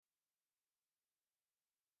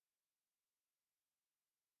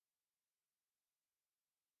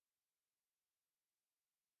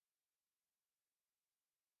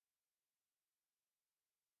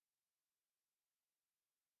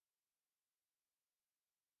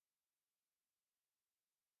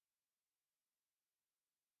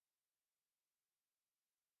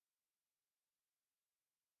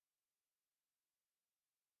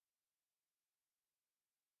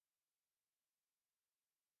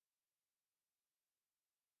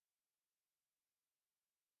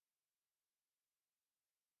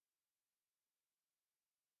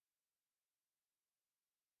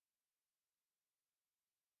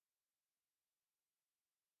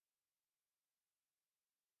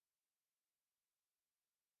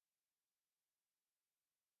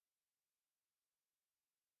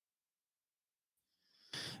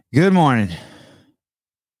Good morning. A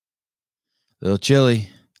little chilly.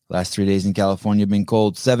 Last 3 days in California have been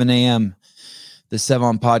cold. 7 a.m. The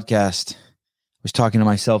Sevon podcast. I was talking to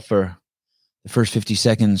myself for the first 50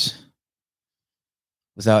 seconds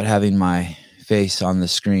without having my face on the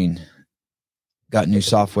screen. Got new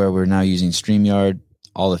software. We're now using StreamYard.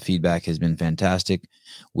 All the feedback has been fantastic.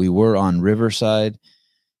 We were on Riverside.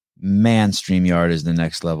 Man, StreamYard is the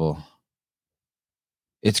next level.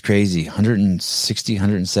 It's crazy. 160,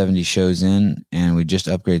 170 shows in, and we just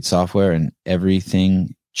upgrade software, and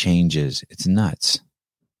everything changes. It's nuts.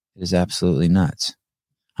 It is absolutely nuts.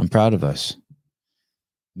 I'm proud of us.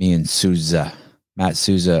 Me and Souza. Matt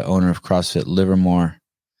Souza, owner of CrossFit Livermore.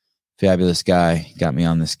 Fabulous guy. Got me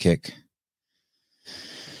on this kick.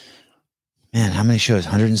 Man, how many shows?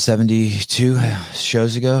 172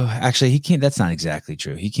 shows ago? Actually, that's not exactly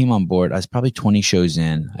true. He came on board. I was probably 20 shows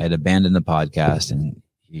in. I had abandoned the podcast, and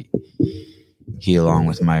he along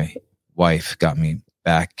with my wife, got me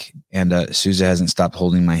back. And Souza hasn't stopped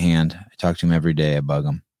holding my hand. I talk to him every day. I bug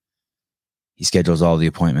him. He schedules all the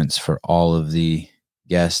appointments for all of the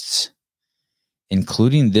guests,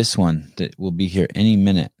 including this one that will be here any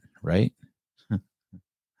minute, right?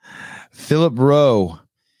 Philip Rowe.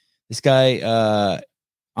 This guy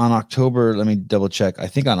on October, let me double check. I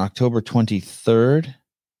think on October 23rd,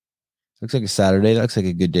 looks like a Saturday. That looks like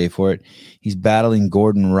a good day for it. He's battling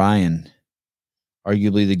Gordon Ryan,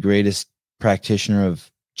 arguably the greatest practitioner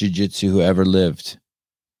of jiu-jitsu who ever lived.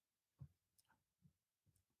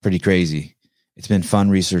 Pretty crazy. It's been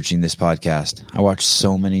fun researching this podcast. I watched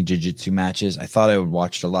so many jiu-jitsu matches. I thought I would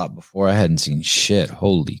watch a lot before. I hadn't seen shit.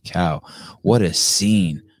 Holy cow. What a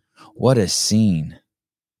scene. What a scene.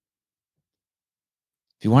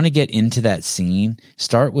 If you want to get into that scene,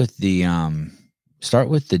 start with the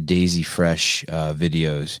Daisy Fresh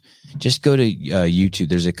videos. Just go to YouTube.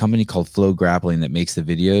 There's a company called Flow Grappling that makes the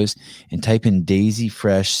videos, and type in Daisy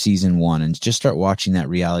Fresh season 1 and just start watching that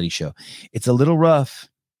reality show. It's a little rough.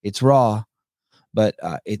 It's raw, but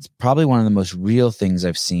it's probably one of the most real things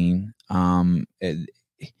I've seen.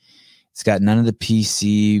 It's got none of the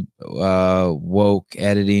PC woke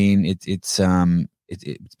editing. It's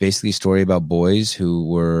basically a story about boys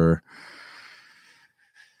who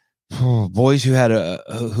had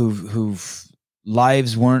whose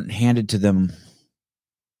lives weren't handed to them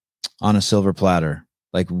on a silver platter.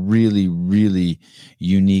 Like really, really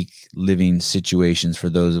unique living situations for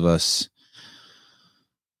those of us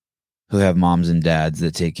who have moms and dads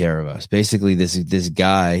that take care of us. Basically, this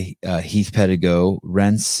guy, Heath Pedigo,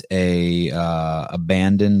 rents a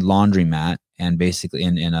abandoned laundromat, and basically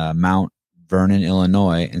in Mount Vernon,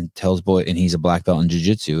 Illinois, and tells boys, and he's a black belt in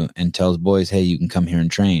jiu-jitsu, and tells boys, hey, you can come here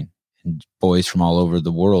and train. And boys from all over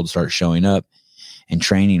the world start showing up and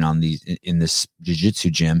training in this jiu-jitsu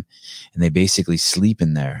gym, and they basically sleep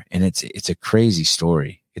in there. And it's a crazy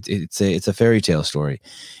story. It's a fairy tale story.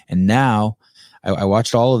 And now I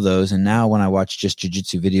watched all of those, and now when I watch just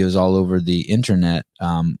jiu-jitsu videos all over the internet,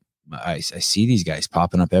 I see these guys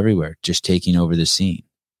popping up everywhere, just taking over the scene.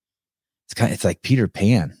 It's like Peter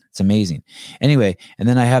Pan. It's amazing. Anyway, and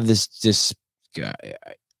then I have this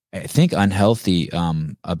I think unhealthy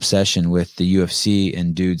obsession with the UFC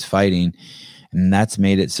and dudes fighting, and that's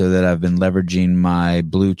made it so that I've been leveraging my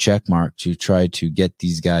blue check mark to try to get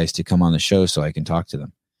these guys to come on the show so I can talk to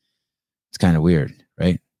them. It's kind of weird,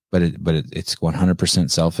 right? But it's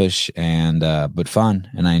 100% selfish and but fun,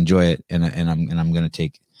 and I enjoy it, and I'm going to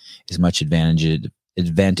take as much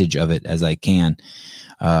advantage of it as I can.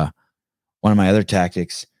 One of my other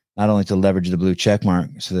tactics, not only to leverage the blue check mark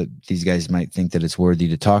so that these guys might think that it's worthy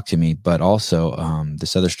to talk to me, but also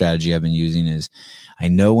this other strategy I've been using is I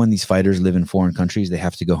know when these fighters live in foreign countries, they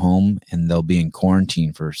have to go home and they'll be in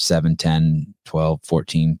quarantine for 7, 10, 12,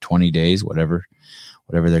 14, 20 days, whatever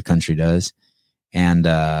their country does. And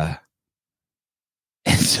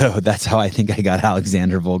so that's how I think I got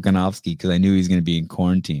Alexander Volkanovski, because I knew he was going to be in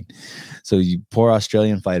quarantine. So you poor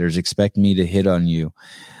Australian fighters, expect me to hit on you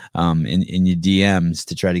in your DMs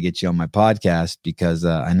to try to get you on my podcast, because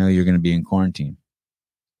I know you're going to be in quarantine.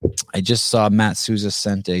 I just saw Matt Souza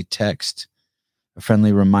sent a text, a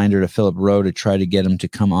friendly reminder to Philip Rowe to try to get him to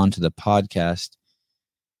come onto the podcast.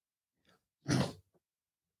 I'm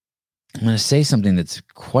going to say something that's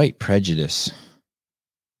quite prejudiced.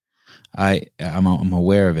 I'm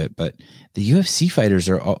aware of it, but the UFC fighters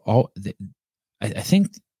are all I think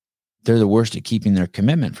they're the worst at keeping their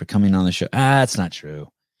commitment for coming on the show. That's not true.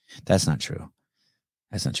 That's not true.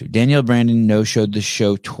 Danielle Brandon no-showed the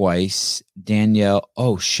show twice. Danielle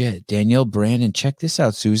Brandon, check this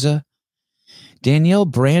out, Souza. Danielle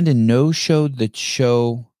Brandon no-showed the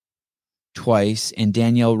show twice, and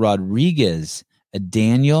Danielle Rodriguez a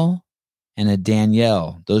Daniel, and a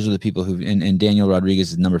Danielle. Those are the people who, and Daniel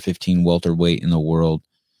Rodriguez is number 15 welterweight in the world.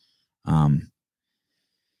 And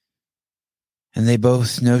they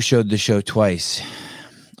both no-showed the show twice.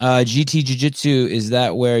 GT Jiu-Jitsu, is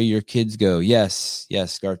that where your kids go? Yes,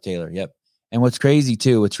 Garth Taylor, yep. And what's crazy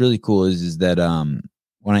too, what's really cool is that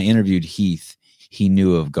when I interviewed Heath, he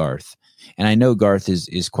knew of Garth. And I know Garth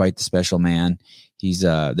is quite the special man. He's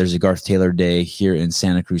there's a Garth Taylor Day here in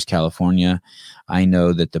Santa Cruz, California. I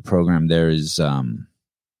know that the program there is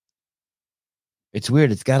it's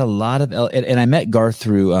weird. It's got a lot of and I met Garth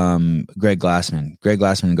through Greg Glassman. Greg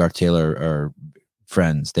Glassman and Garth Taylor are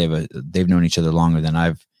friends. They've known each other longer than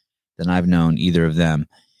I've known either of them.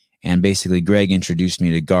 And basically, Greg introduced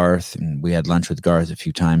me to Garth, and we had lunch with Garth a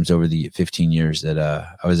few times over the 15 years that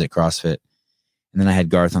I was at CrossFit. And then I had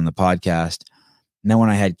Garth on the podcast. And then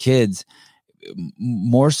when I had kids,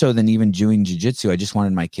 more so than even doing jiu-jitsu, I just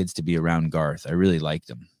wanted my kids to be around Garth. I really liked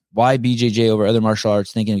them. Why BJJ over other martial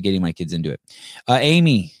arts? Thinking of getting my kids into it.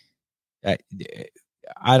 Amy, I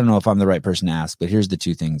don't know if I'm the right person to ask, but here's the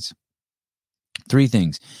three things.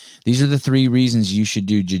 These are the 3 reasons you should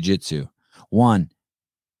do jiu-jitsu. 1,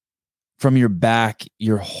 from your back,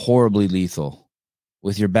 you're horribly lethal.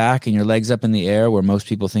 With your back and your legs up in the air, where most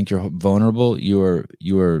people think you're vulnerable,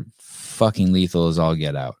 you're fucking lethal as all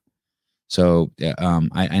get out. So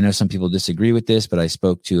I know some people disagree with this, but I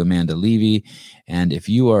spoke to Amanda Levy, and if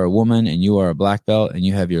you are a woman and you are a black belt and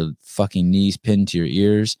you have your fucking knees pinned to your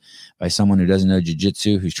ears by someone who doesn't know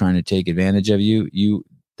jiu-jitsu, who's trying to take advantage of you,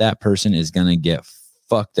 that person is going to get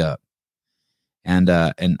fucked up. And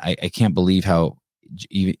I can't believe how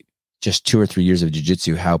even just 2 or 3 years of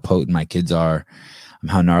jiu-jitsu, how potent my kids are,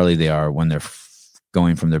 how gnarly they are when they're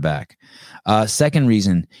going from their back. Second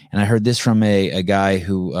reason, and I heard this from a guy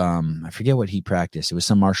who, I forget what he practiced. It was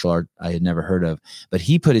some martial art I had never heard of, but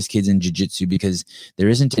he put his kids in jiu-jitsu because there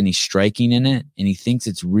isn't any striking in it. And he thinks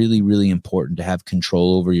it's really, really important to have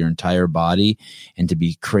control over your entire body and to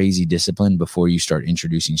be crazy disciplined before you start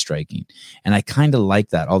introducing striking. And I kind of like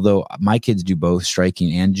that. Although my kids do both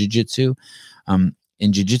striking and jiu-jitsu.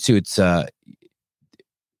 In jiu-jitsu, it's,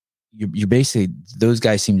 you're basically, those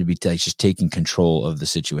guys seem to be just taking control of the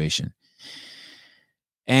situation.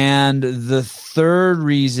 And the third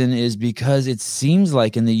reason is because it seems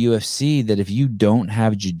like in the UFC that if you don't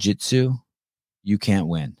have jiu-jitsu, you can't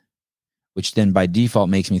win, which then by default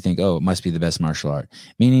makes me think, oh, it must be the best martial art.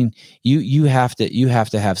 Meaning you have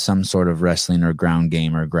to have some sort of wrestling or ground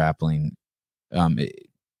game or grappling, más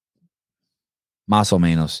o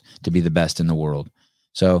menos, to be the best in the world.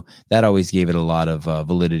 So that always gave it a lot of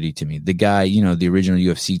validity to me. The guy, the original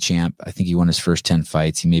UFC champ, I think he won his first 10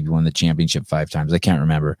 fights. He maybe won the championship 5 times. I can't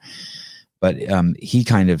remember. But he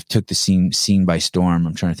kind of took the scene by storm.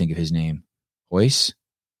 I'm trying to think of his name. Royce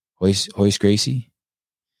Gracie?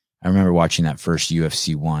 I remember watching that first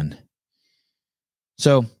UFC 1.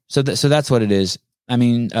 So that's what it is. I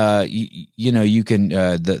mean, you can,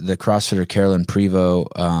 the CrossFitter Carolyn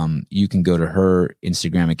Prevost, you can go to her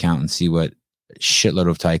Instagram account and see what shitload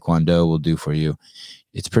of Taekwondo will do for you.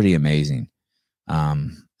 It's pretty amazing.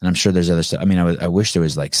 And I'm sure there's other stuff. I mean, I wish there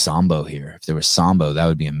was like Sambo here. If there was Sambo, that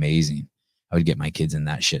would be amazing. I would get my kids in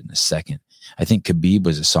that shit in a second. I think Khabib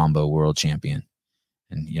was a Sambo world champion.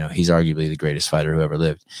 And, he's arguably the greatest fighter who ever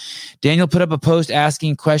lived. Danielle put up a post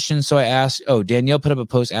asking questions. So I asked her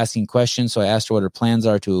what her plans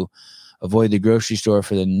are to avoid the grocery store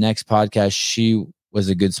for the next podcast. She was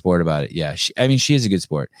a good sport about it. Yeah. She is a good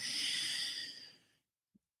sport.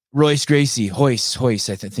 Royce Gracie, Hoist.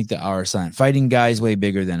 I think the R sign. Fighting guys way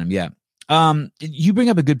bigger than him. Yeah. You bring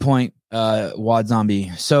up a good point, Wad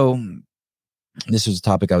Zombie. So this was a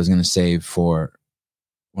topic I was going to save for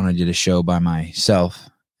when I did a show by myself.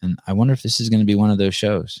 And I wonder if this is going to be one of those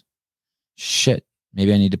shows. Shit.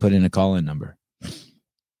 Maybe I need to put in a call-in number.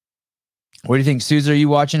 What do you think, Suze? Are you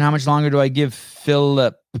watching? How much longer do I give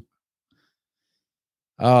Philip?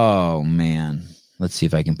 Oh, man. Let's see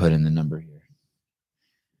if I can put in the number here.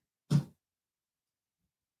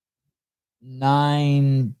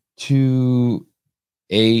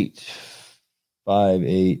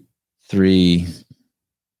 928-583-3903.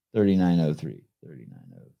 3903.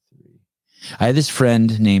 I had this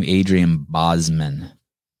friend named Adrian Bosman.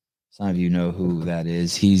 Some of you know who that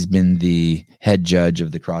is. He's been the head judge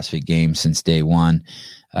of the CrossFit Games since day one.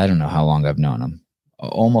 I don't know how long I've known him.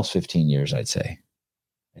 Almost 15 years, I'd say.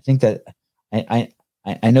 I think that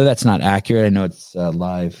I know that's not accurate. I know it's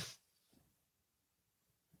live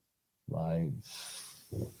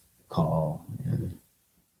call. Yeah.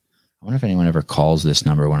 I wonder if anyone ever calls this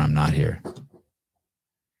number when I'm not here.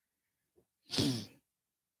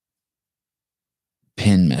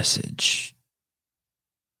 Pin message.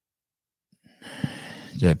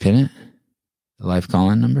 Did I pin it? The live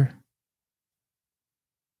call-in number?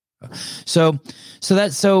 So and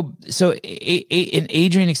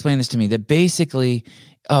Adrian explained this to me, that basically,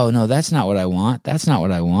 oh no, that's not what I want. That's not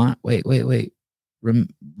what I want. Wait.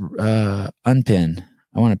 Unpin.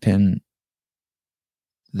 I want to pin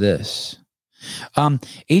this.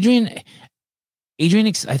 Adrian,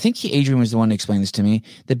 I think Adrian was the one to explain this to me,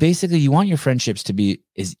 that basically you want your friendships to be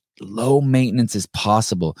as low maintenance as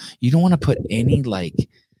possible. You don't want to put any like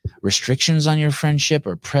restrictions on your friendship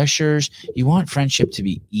or pressures. You want friendship to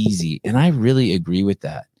be easy. And I really agree with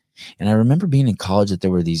that. And I remember being in college that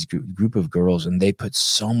there were these group of girls, and they put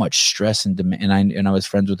so much stress and demand, and I was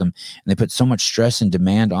friends with them, and they put so much stress and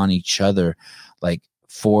demand on each other, like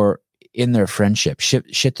in their friendship,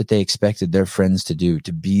 shit that they expected their friends to do,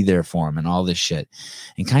 to be there for them and all this shit.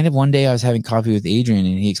 And kind of one day I was having coffee with Adrian,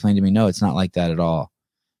 and he explained to me, no, it's not like that at all.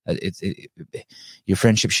 Your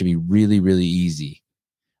friendship should be really, really easy.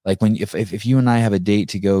 Like if you and I have a date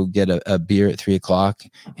to go get a beer at 3:00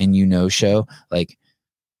 and you no-show, like,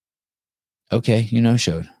 okay, you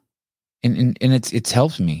no-showed. And it's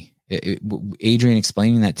helped me. Adrian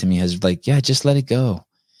explaining that to me has like, yeah, just let it go.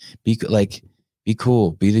 Be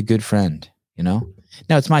cool. Be the good friend, you know?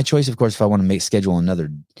 Now it's my choice, of course, if I want to schedule another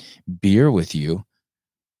beer with you,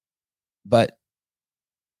 but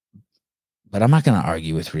I'm not going to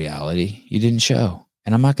argue with reality. You didn't show.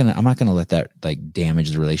 And I'm not going to let that like damage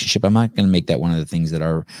the relationship. I'm not going to make that one of the things that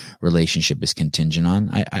our relationship is contingent on.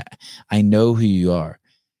 I know who you are.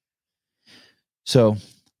 So,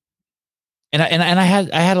 and I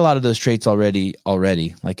had a lot of those traits already.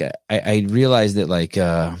 Like I realized that like,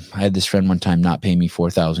 I had this friend one time not pay me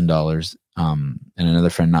 $4,000, and another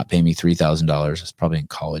friend not pay me $3,000. It's probably in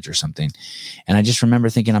college or something. And I just remember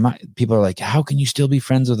thinking, people are like, how can you still be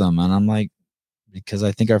friends with them? And I'm like, because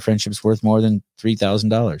I think our friendship's worth more than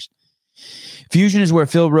 $3,000. Fusion is where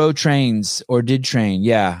Phil Rowe trains, or did train.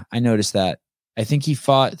 Yeah, I noticed that. I think he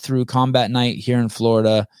fought through Combat Night here in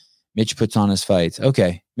Florida. Mitch puts on his fights.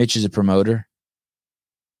 Okay, Mitch is a promoter.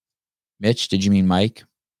 Mitch, did you mean Mike?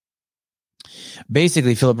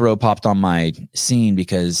 Basically, Philip Rowe popped on my scene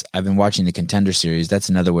because I've been watching the Contender Series. That's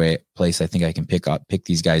another place I think I can pick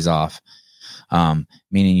these guys off.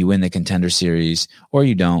 Meaning you win the Contender Series or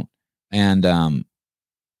you don't. And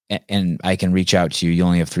I can reach out to you. You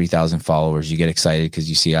only have 3,000 followers. You get excited because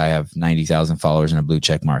you see I have 90,000 followers and a blue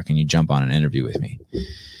check mark, and you jump on an interview with me.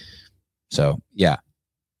 So yeah,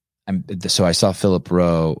 so I saw Philip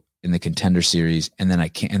Rowe in the Contender Series, and then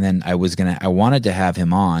I wanted to have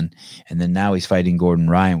him on, and then now he's fighting Gordon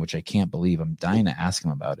Ryan, which I can't believe. I'm dying to ask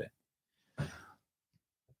him about it.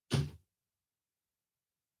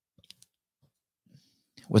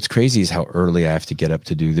 What's crazy is how early I have to get up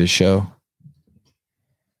to do this show.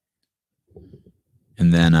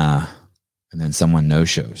 And then someone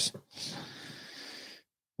no-shows.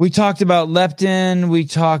 We talked about leptin.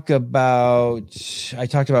 I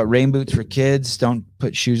talked about rain boots for kids. Don't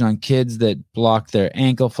put shoes on kids that block their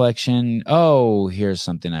ankle flexion. Oh, here's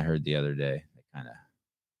something I heard the other day.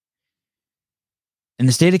 In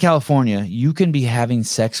the state of California, you can be having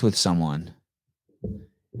sex with someone,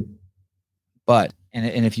 but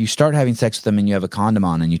and if you start having sex with them and you have a condom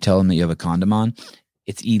on and you tell them that you have a condom on,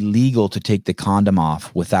 it's illegal to take the condom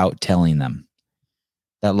off without telling them.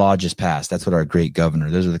 That law just passed. That's what our great governor,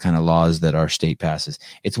 those are the kind of laws that our state passes.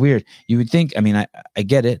 It's weird. You would think, I mean, I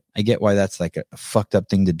get it. I get why that's like a fucked up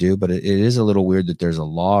thing to do, but it is a little weird that there's a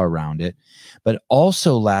law around it. But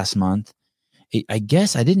also last month, I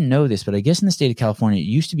guess I didn't know this, but I guess in the state of California, it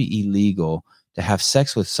used to be illegal to have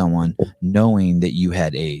sex with someone knowing that you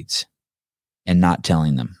had AIDS and not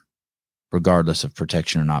telling them, regardless of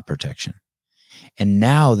protection or not protection. And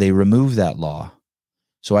now they remove that law.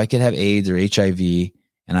 So I could have AIDS or HIV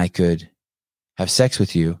and I could have sex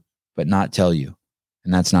with you, but not tell you.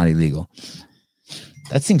 And that's not illegal.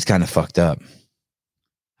 That seems kind of fucked up.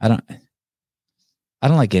 I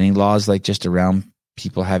don't like any laws like just around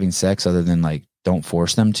people having sex other than like don't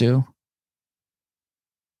force them to.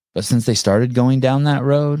 But since they started going down that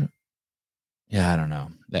road, yeah, I don't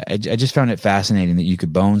know. I just found it fascinating that you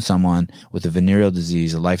could bone someone with a venereal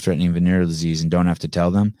disease, a life-threatening venereal disease, and don't have to tell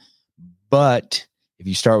them. But if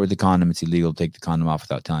you start with the condom, it's illegal to take the condom off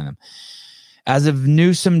without telling them. As if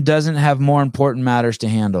Newsom doesn't have more important matters to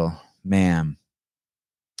handle, ma'am.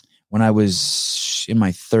 When I was in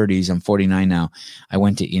my 30s, I'm 49 now, I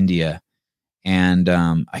went to India, and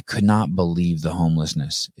I could not believe the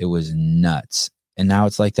homelessness. It was nuts. And now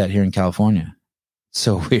it's like that here in California.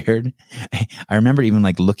 So weird. I remember even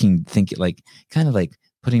like thinking like kind of like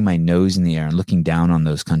putting my nose in the air and looking down on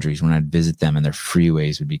those countries when I'd visit them and their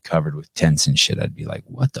freeways would be covered with tents and shit. I'd be like,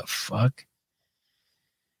 what the fuck?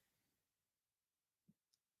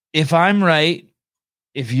 If I'm right,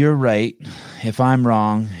 if you're right, if I'm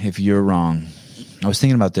wrong, if you're wrong. I was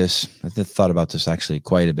thinking about this. I thought about this actually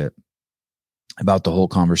quite a bit, about the whole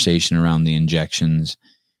conversation around the injections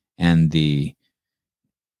and in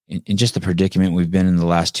just the predicament we've been in the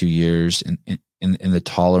last 2 years, and in the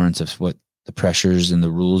tolerance of what the pressures and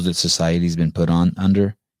the rules that society's been put on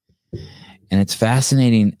under. And it's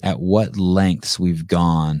fascinating at what lengths we've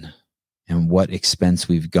gone and what expense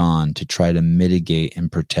we've gone to try to mitigate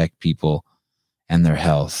and protect people and their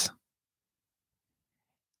health.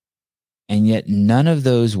 And yet none of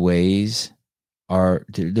those ways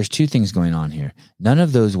there's two things going on here. None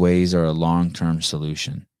of those ways are a long-term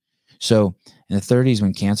solution. So in the 30s,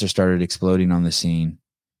 when cancer started exploding on the scene,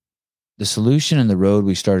 the solution and the road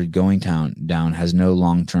we started going down has no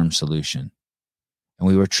long-term solution. And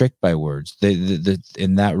we were tricked by words.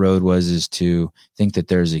 And that road is to think that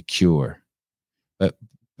there's a cure. But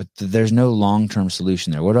there's no long-term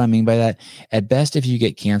solution there. What do I mean by that? At best, if you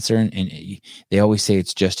get cancer, and they always say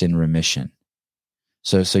it's just in remission.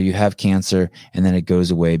 So you have cancer and then it goes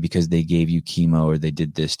away because they gave you chemo or they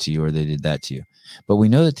did this to you or they did that to you. But we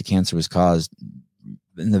know that the cancer was caused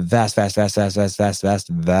in the vast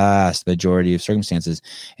majority of circumstances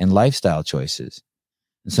and lifestyle choices.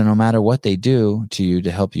 And so no matter what they do to you to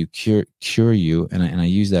help you cure you, and I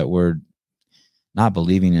use that word not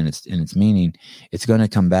believing in its meaning, it's going to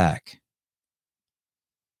come back.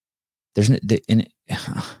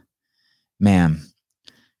 Man,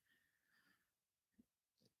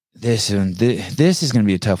 this is going to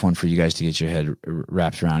be a tough one for you guys to get your head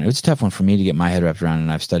wrapped around. It was a tough one for me to get my head wrapped around,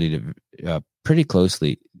 and I've studied it pretty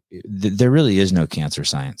closely. There really is no cancer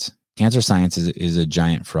science. Cancer science is a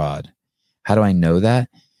giant fraud. How do I know that?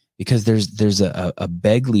 Because there's a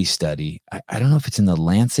Begley study. I don't know if it's in the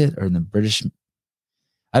Lancet or in the British.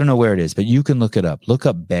 I don't know where it is, but you can look it up. Look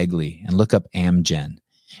up Begley and look up Amgen.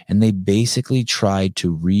 And they basically tried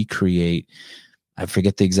to recreate, I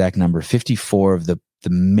forget the exact number, 54 of the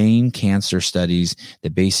main cancer studies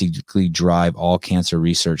that basically drive all cancer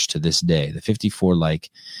research to this day. The 54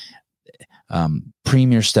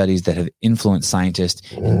 premier studies that have influenced scientists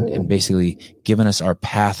and basically given us our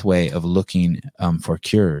pathway of looking for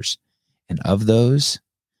cures. And of those,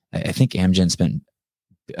 I think Amgen spent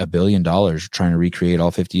 $1 billion trying to recreate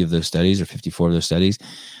all 50 of those studies or 54 of those studies.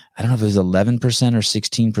 I don't know if it was 11% or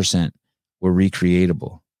 16% were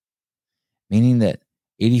recreatable, meaning that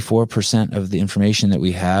 84% of the information that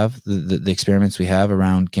we have, the experiments we have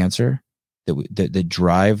around cancer that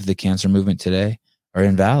drive the cancer movement today are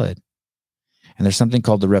invalid. And there's something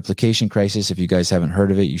called the replication crisis. If you guys haven't heard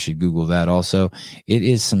of it, you should Google that also. It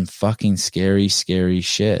is some fucking scary, scary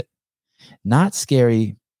shit. Not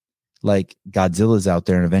scary like Godzilla's out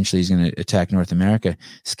there and eventually he's going to attack North America.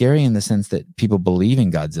 Scary in the sense that people believe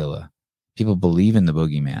in Godzilla. People believe in the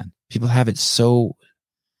boogeyman. People have it so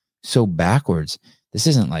backwards. This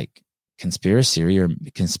isn't like conspiracy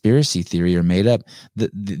theory or made up.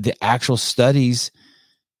 The actual studies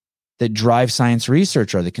that drive science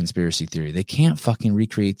research are the conspiracy theory. They can't fucking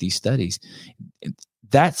recreate these studies.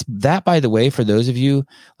 That, by the way, for those of you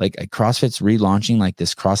like CrossFit's relaunching like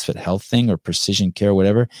this CrossFit Health thing or Precision Care,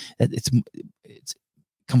 whatever, it's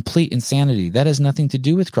complete insanity. That has nothing to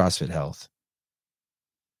do with CrossFit Health.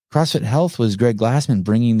 CrossFit Health was Greg Glassman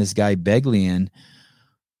bringing this guy Begley in,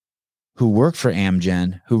 who worked for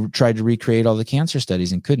Amgen, who tried to recreate all the cancer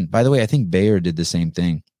studies and couldn't. By the way, I think Bayer did the same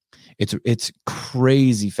thing. It's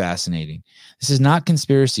crazy fascinating. This is not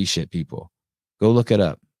conspiracy shit, people. Go look it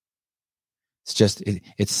up. It's just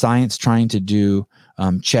it's science trying to do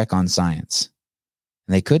check on science,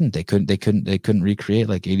 and they couldn't recreate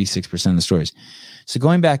like 86% of the stories. So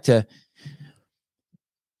going back to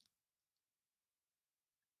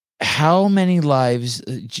how many lives,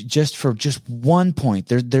 just 1 point,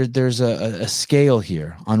 there's a scale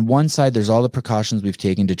here. On one side, there's all the precautions we've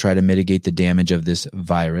taken to try to mitigate the damage of this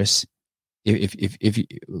virus. If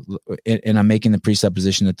and I'm making the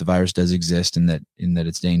presupposition that the virus does exist and that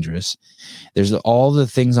it's dangerous. There's all the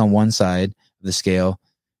things on one side of the scale,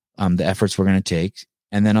 the efforts we're going to take,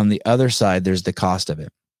 and then on the other side, there's the cost of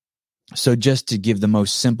it. So just to give the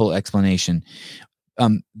most simple explanation,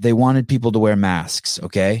 they wanted people to wear masks.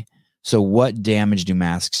 Okay, so what damage do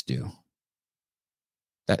masks do?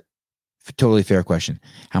 Totally fair question.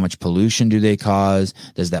 How much pollution do they cause?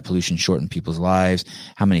 Does that pollution shorten people's lives?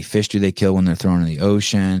 How many fish do they kill when they're thrown in the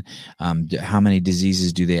ocean? How many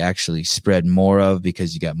diseases do they actually spread more of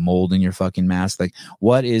because you got mold in your fucking mask? Like,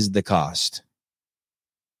 what is the cost?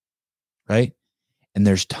 Right? And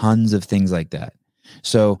there's tons of things like that.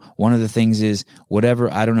 So one of the things is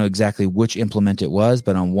whatever, I don't know exactly which implement it was,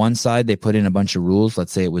 but on one side they put in a bunch of rules.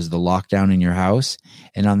 Let's say it was the lockdown in your house.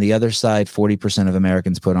 And on the other side, 40% of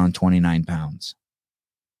Americans put on 29 pounds.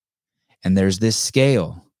 And there's this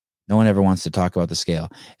scale. No one ever wants to talk about the scale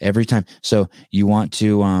every time. So you want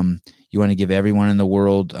to give everyone in the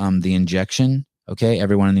world the injection. Okay.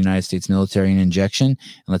 Everyone in the United States military an injection.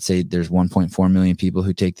 And let's say there's 1.4 million people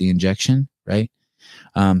who take the injection, right?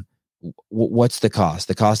 What's the cost?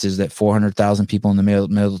 The cost is that 400,000 people in the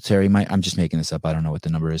military I'm just making this up. I don't know what the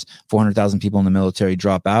number is. 400,000 people in the military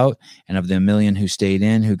drop out. And of the 1 million who stayed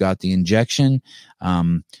in, who got the injection,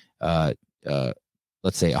 let's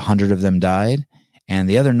say 100 of them died. And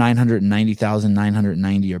the other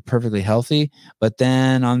 990,990 are perfectly healthy. But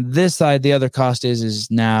then on this side, the other cost is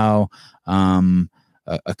now a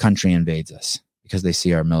country invades us because they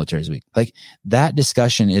see our military is weak. Like that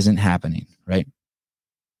discussion isn't happening, right?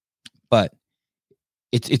 But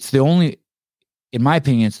it's the only, in my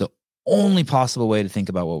opinion, it's the only possible way to think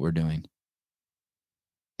about what we're doing.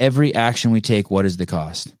 Every action we take, what is the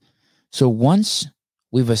cost? So once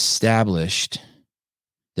we've established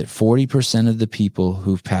that 40% of the people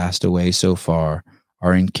who've passed away so far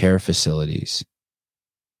are in care facilities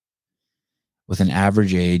with an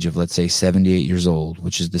average age of, let's say, 78 years old,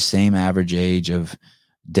 which is the same average age of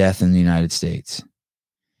death in the United States.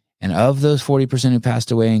 And of those 40% who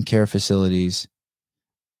passed away in care facilities,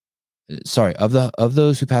 of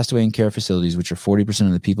those who passed away in care facilities, which are 40%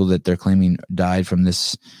 of the people that they're claiming died from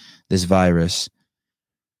this virus,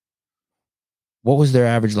 what was their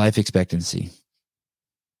average life expectancy?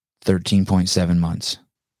 13.7 months.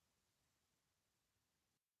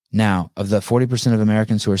 Now, of the 40% of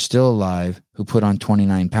Americans who are still alive who put on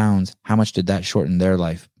 29 pounds, how much did that shorten their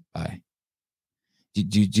life by?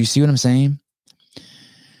 Do you see what I'm saying?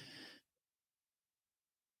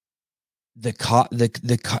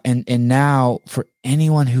 And now for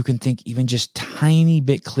anyone who can think even just tiny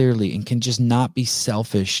bit clearly and can just not be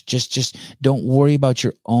selfish, just don't worry about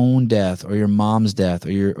your own death or your mom's death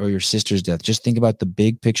or your sister's death. Just think about the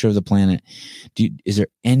big picture of the planet. Is there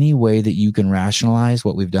any way that you can rationalize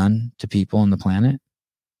what we've done to people on the planet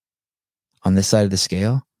on this side of the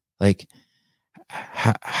scale? Like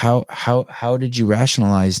how did you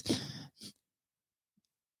rationalize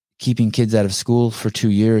keeping kids out of school for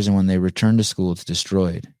 2 years, and when they return to school, it's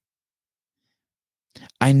destroyed?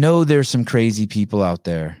 I know there's some crazy people out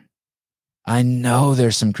there.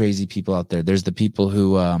 There's the people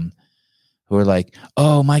who are like,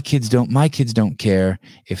 oh, my kids don't care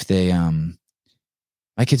if they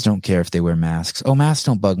wear masks. Oh, masks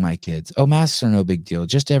don't bug my kids. Oh, masks are no big deal.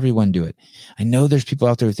 Just everyone do it. I know there's people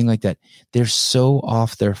out there who think like that. They're so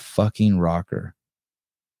off their fucking rocker.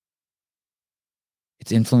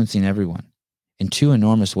 It's influencing everyone in two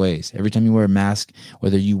enormous ways. Every time you wear a mask,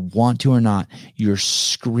 whether you want to or not, you're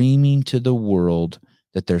screaming to the world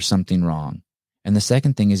that there's something wrong. And the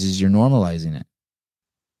second thing is you're normalizing it.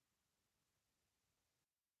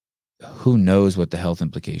 Who knows what the health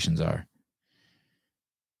implications are?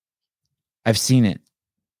 I've seen it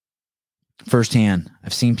firsthand.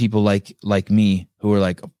 I've seen people like me who are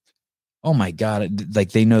like, oh my God, like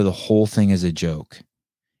they know the whole thing is a joke.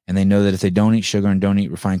 And they know that if they don't eat sugar and don't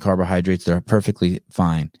eat refined carbohydrates, they're perfectly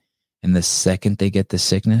fine. And the second they get the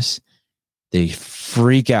sickness, they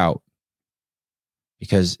freak out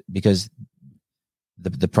because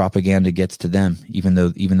the propaganda gets to them, even though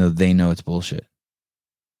they know it's bullshit.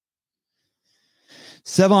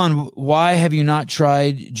 Sevon, why have you not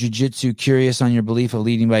tried jiu-jitsu? Curious on your belief of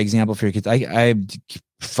leading by example for your kids.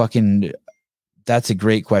 That's a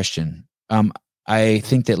great question. I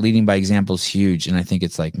think that leading by example is huge, and I think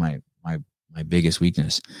it's like my biggest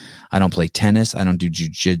weakness. I don't play tennis. I don't do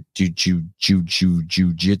jiu-jitsu,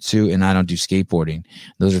 and I don't do skateboarding.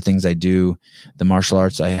 Those are things I do. The martial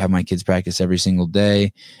arts, I have my kids practice every single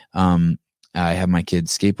day. I have my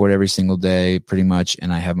kids skateboard every single day, pretty much,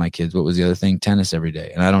 and I have my kids, what was the other thing? Tennis every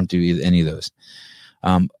day, and I don't do any of those.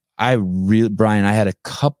 Brian, I had a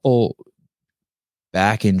couple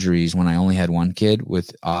back injuries when I only had one kid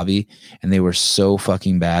with Avi, and they were so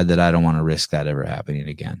fucking bad that I don't want to risk that ever happening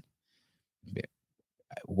again.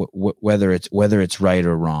 Whether it's right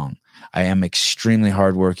or wrong, I am extremely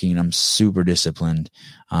hardworking. I'm super disciplined.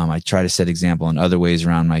 I try to set example in other ways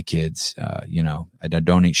around my kids. I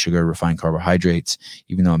don't eat sugar, refined carbohydrates,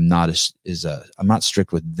 even though I'm not I'm not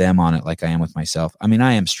strict with them on it like I am with myself. I mean,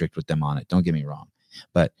 I am strict with them on it. Don't get me wrong,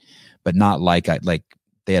 but not like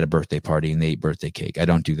they had a birthday party and they ate birthday cake. I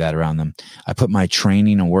don't do that around them. I put my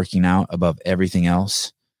training and working out above everything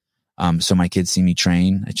else. So my kids see me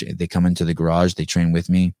train. They come into the garage, they train with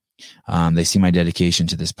me. They see my dedication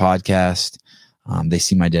to this podcast. They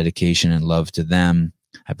see my dedication and love to them.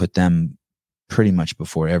 I put them pretty much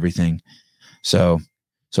before everything. So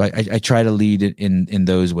I try to lead it in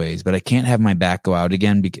those ways, but I can't have my back go out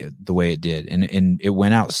again the way it did. And it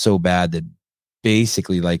went out so bad that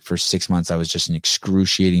basically, like, for 6 months, I was just in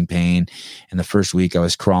excruciating pain. And the first week I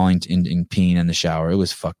was crawling in peeing in the shower. It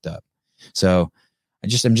was fucked up. So I'm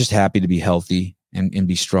just happy to be healthy and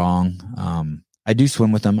be strong. I do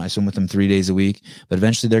swim with them. I swim with them 3 days a week, but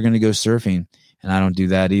eventually they're going to go surfing, and I don't do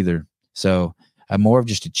that either. So I'm more of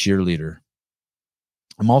just a cheerleader.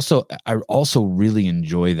 I also really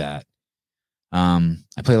enjoy that. I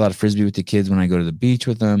play a lot of Frisbee with the kids when I go to the beach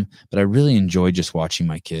with them, but I really enjoy just watching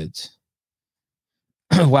my kids.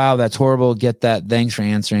 Wow, that's horrible. Get that. Thanks for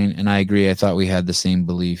answering. And I agree. I thought we had the same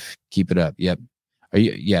belief. Keep it up. Yep.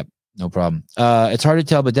 Yep. No problem. It's hard to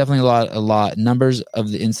tell, but definitely a lot. Numbers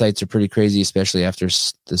of the insights are pretty crazy, especially after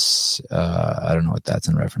this. I don't know what that's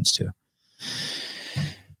in reference to.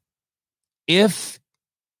 If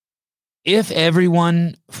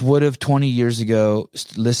everyone would have 20 years ago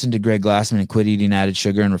listened to Greg Glassman and quit eating added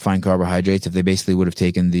sugar and refined carbohydrates, if they basically would have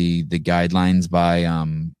taken the guidelines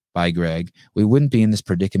by Greg, we wouldn't be in this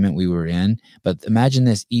predicament we were in. But imagine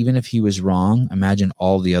this, even if he was wrong, imagine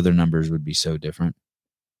all the other numbers would be so different.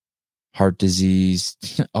 Heart disease,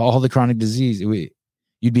 all the chronic disease.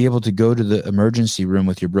 You'd be able to go to the emergency room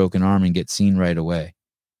with your broken arm and get seen right away.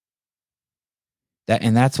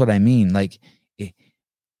 That's what I mean. Like,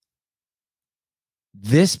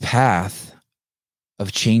 this path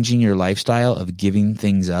of changing your lifestyle, of giving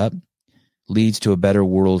things up, leads to a better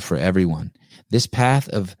world for everyone. This path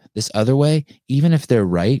of this other way, even if they're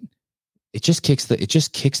right, it just kicks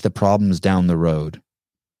the problems down the road.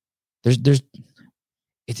 It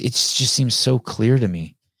just seems so clear to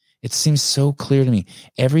me. It seems so clear to me.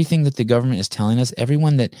 Everything that the government is telling us,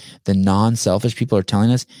 everyone that the non-selfish people are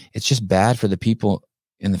telling us, it's just bad for the people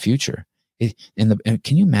in the future.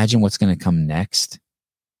 Can you imagine what's going to come next?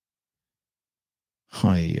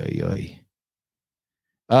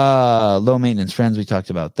 Low maintenance friends. We talked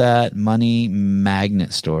about that. Money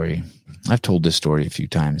magnet story. I've told this story a few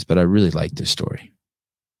times, but I really like this story.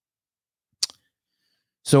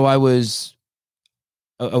 So I was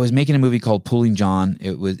making a movie called Pulling John.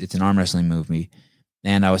 It's an arm wrestling movie.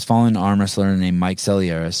 And I was following an arm wrestler named Mike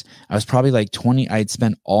Celieris. I was probably like I'd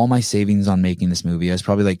spent all my savings on making this movie. I was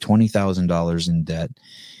probably like $20,000 in debt.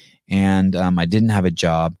 And I didn't have a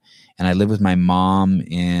job. And I lived with my mom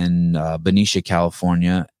in Benicia,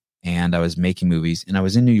 California. And I was making movies. And I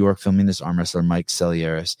was in New York filming this arm wrestler, Mike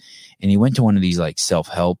Celieris. And he went to one of these like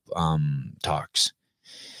self-help talks.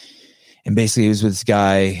 And basically, it was with this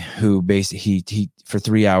guy who basically he for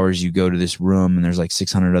 3 hours you go to this room and there's like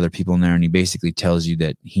 600 other people in there, and he basically tells you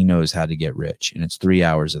that he knows how to get rich, and it's 3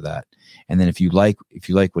 hours of that. And then if you like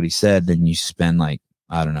what he said, then you spend like,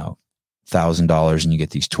 I don't know, $1,000 and you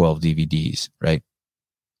get these 12 DVDs, right?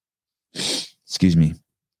 Excuse me.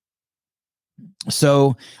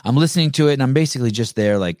 So I'm listening to it, and I'm basically just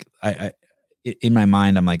there, like I in my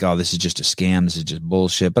mind, I'm like, oh, this is just a scam. This is just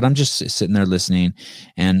bullshit. But I'm just sitting there listening,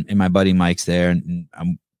 and my buddy Mike's there, and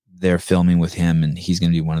I'm there filming with him, and he's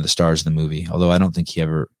going to be one of the stars of the movie. Although I don't think he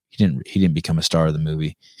didn't become a star of the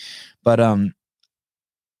movie. But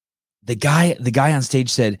the guy on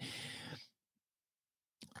stage said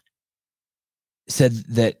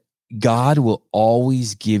that God will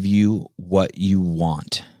always give you what you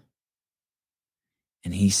want.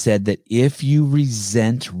 And he said that if you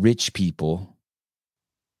resent rich people,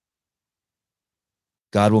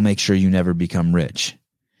 God will make sure you never become rich.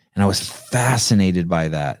 And I was fascinated by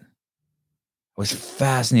that. I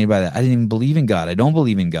didn't even believe in God. I don't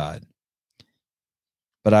believe in God.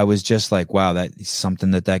 But I was just like, wow, that's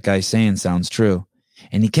something that guy's saying sounds true.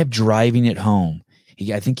 And he kept driving it home.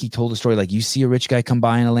 I think he told a story like, you see a rich guy come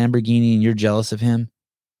by in a Lamborghini and you're jealous of him,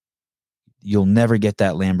 you'll never get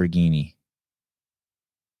that Lamborghini.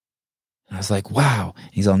 And I was like, wow.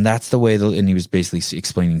 And he's on, that's the way, and he was basically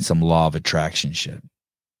explaining some law of attraction shit.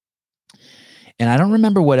 And I don't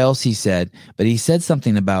remember what else he said, but he said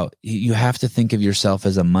something about you have to think of yourself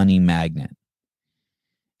as a money magnet.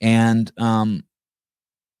 And I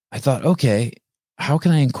thought, okay, how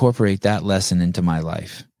can I incorporate that lesson into my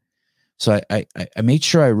life? So I made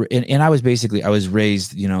sure I was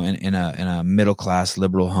raised, in a middle class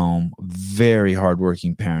liberal home, very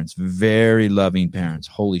hardworking parents, very loving parents.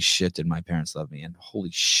 Holy shit, did my parents love me, and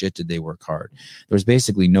holy shit, did they work hard. There was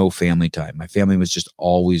basically no family time. My family was just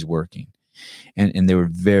always working, and they were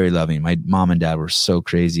very loving. My mom and dad were so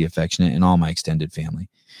crazy affectionate, and all my extended family.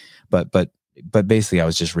 But basically, I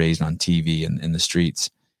was just raised on TV and in the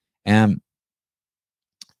streets, and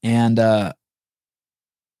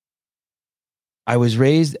I was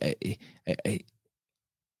raised. I,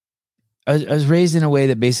 I was raised in a way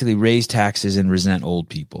that basically raised taxes and resent old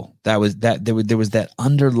people. That was that there was that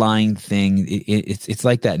underlying thing. It's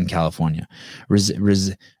like that in California. Res,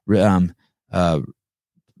 res, um, uh,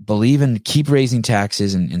 Believe in keep raising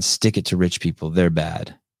taxes and stick it to rich people. They're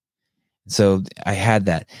bad. So I had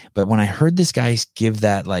that. But when I heard this guy give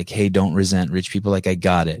that, like, hey, don't resent rich people, like, I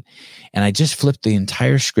got it. And I just flipped the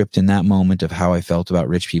entire script in that moment of how I felt about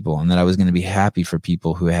rich people, and that I was going to be happy for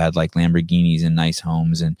people who had like Lamborghinis and nice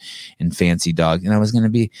homes and fancy dogs. And I was going to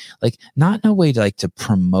be like, not in a way to like to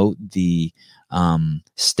promote the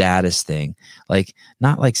status thing, like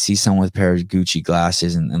not like see someone with a pair of Gucci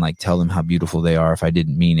glasses and like tell them how beautiful they are if I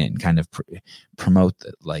didn't mean it, and kind of promote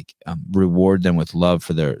like reward them with love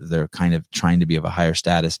for their kind of trying to be of a higher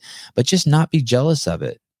status, but just not be jealous of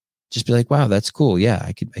it. Just be like, wow, that's cool. Yeah,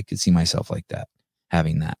 I could see myself like that,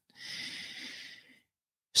 having that.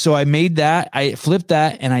 So I made that, I flipped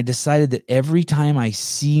that, and I decided that every time I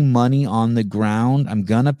see money on the ground, I'm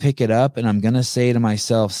going to pick it up and I'm going to say to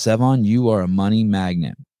myself, Sevon, you are a money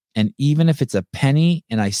magnet. And even if it's a penny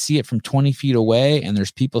and I see it from 20 feet away and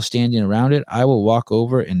there's people standing around it, I will walk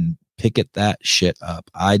over and pick that shit up.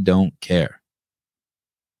 I don't care.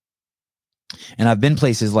 And I've been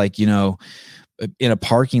places like, in a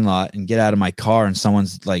parking lot and get out of my car and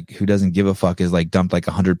someone's like, who doesn't give a fuck, is like dumped like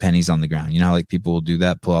 100 pennies on the ground. You know how like people will do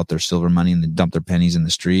that, pull out their silver money and then dump their pennies in the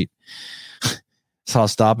street. So I'll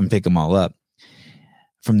stop and pick them all up.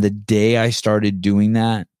 From the day I started doing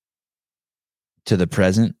that to the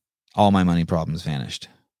present, all my money problems vanished. It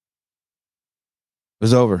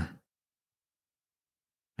was over.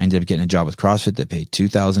 I ended up getting a job with CrossFit that paid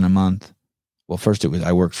 $2,000 a month. Well, first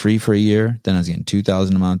I worked free for a year. Then I was getting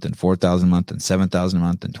 $2,000 a month and $4,000 a month and $7,000 a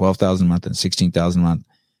month and $12,000 a month and $16,000 a month.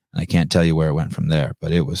 And I can't tell you where it went from there,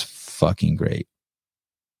 but it was fucking great.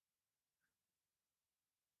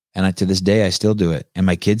 And to this day, I still do it. And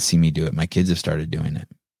my kids see me do it. My kids have started doing it.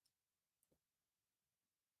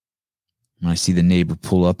 When I see the neighbor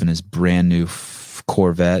pull up in his brand new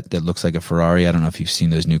Corvette that looks like a Ferrari. I don't know if you've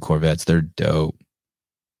seen those new Corvettes. They're dope.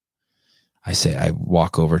 I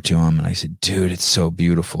walk over to him and I said, dude, it's so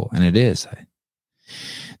beautiful. And it is.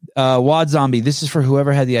 Wad Zombie, this is for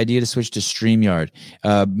whoever had the idea to switch to StreamYard.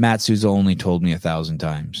 Matt Souza only told me 1,000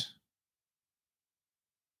 times.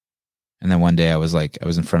 And then one day I was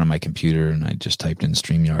in front of my computer and I just typed in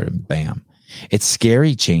StreamYard and bam. It's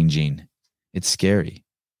scary changing. It's scary.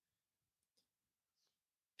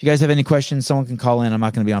 If you guys have any questions, someone can call in. I'm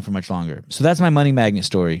not going to be on for much longer. So that's my money magnet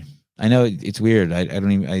story. I know it's weird.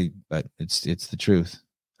 But it's the truth.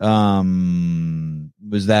 It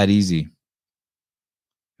was that easy.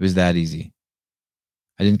 It was that easy.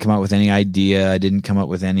 I didn't come up with any idea. I didn't come up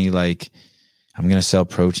with any like, I'm going to sell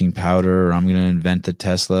protein powder or I'm going to invent the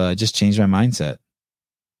Tesla. I just changed my mindset.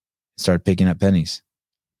 Started picking up pennies.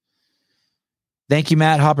 Thank you,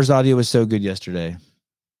 Matt. Hopper's audio was so good yesterday.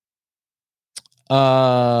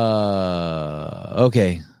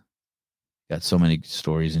 Okay. Got so many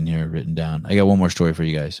stories in here written down. I got one more story for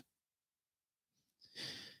you guys.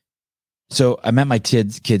 So I'm at my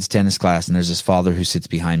kid's tennis class, and there's this father who sits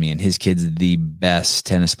behind me, and his kid's the best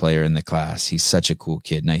tennis player in the class. He's such a cool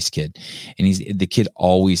kid, nice kid. And the kid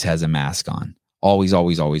always has a mask on. Always.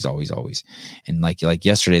 And like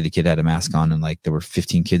yesterday, the kid had a mask on, and like there were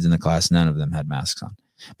 15 kids in the class. None of them had masks on.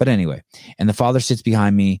 But anyway, and the father sits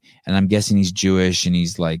behind me, and I'm guessing he's Jewish, and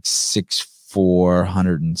he's like 6'4",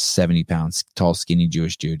 170 pounds, tall, skinny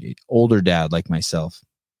Jewish dude. Older dad like myself.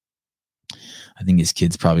 I think his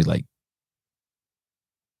kid's probably like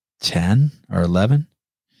 10 or 11.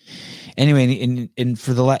 Anyway, and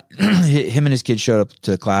for him and his kid showed up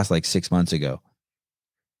to class like 6 months ago.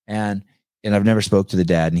 And I've never spoke to the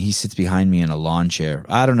dad, and he sits behind me in a lawn chair.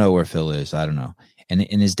 I don't know where Phil is. I don't know.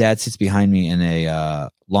 And his dad sits behind me in a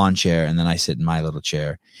lawn chair, and then I sit in my little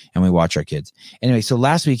chair, and we watch our kids. Anyway, so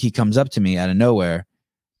last week he comes up to me out of nowhere,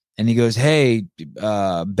 and he goes, "Hey,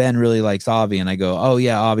 Ben really likes Avi," and I go, "Oh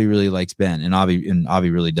yeah, Avi really likes Ben, and Avi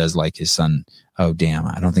really does like his son." Oh damn!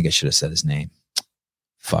 I don't think I should have said his name.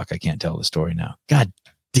 Fuck! I can't tell the story now. God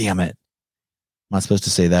damn it! I'm not supposed to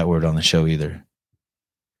say that word on the show either.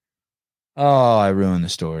 Oh, I ruined the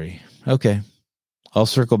story. Okay. I'll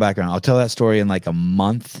circle back around. I'll tell that story in like a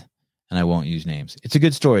month, and I won't use names. It's a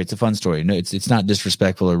good story. It's a fun story. No, it's not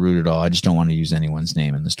disrespectful or rude at all. I just don't want to use anyone's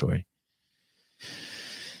name in the story.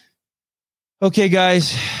 Okay,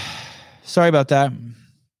 guys. Sorry about that.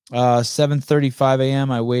 7:35 a.m.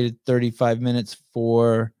 I waited 35 minutes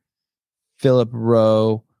for Philip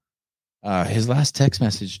Rowe. His last text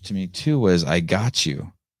message to me too was, "I got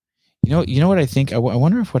you." You know what I think? I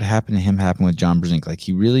wonder if what happened to him happened with John Brzezinski. Like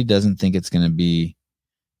he really doesn't think it's going to be,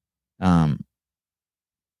 um,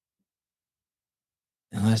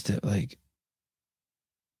 unless it like,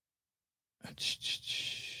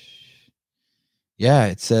 yeah,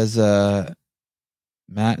 it says,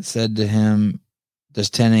 Matt said to him, does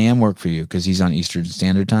 10 a.m. work for you? Because he's on Eastern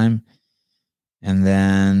Standard Time. And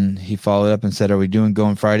then he followed up and said, are we doing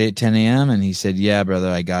going Friday at 10 a.m.? And he said, yeah, brother,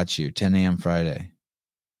 I got you. 10 a.m. Friday.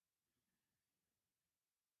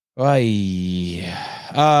 Why? You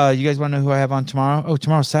guys want to know who I have on tomorrow? Oh,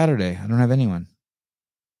 tomorrow's Saturday. I don't have anyone.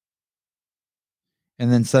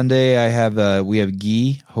 And then Sunday I have we have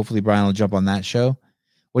Guy. Hopefully Brian will jump on that show.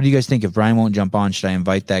 What do you guys think? If Brian won't jump on, should I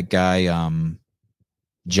invite that guy,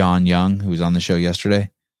 John Young, who was on the show yesterday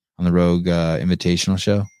on the Rogue Invitational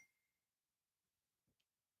show?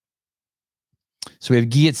 So we have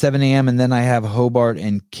Guy at 7 a.m. and then I have Hobart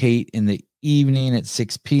and Kate in the evening at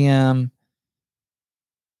 6 p.m.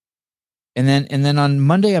 And then on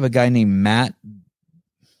Monday I have a guy named Matt.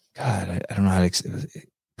 God, I don't know how to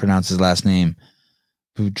pronounce his last name.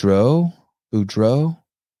 Boudreaux.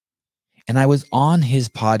 And I was on his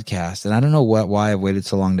podcast, and I don't know why I've waited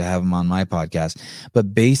so long to have him on my podcast,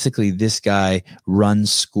 but basically this guy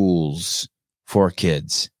runs schools for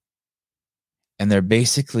kids, and they're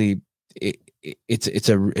basically it's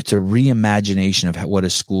a reimagination of what a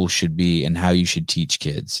school should be and how you should teach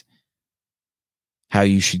kids, how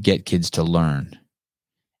you should get kids to learn.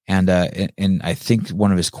 And I think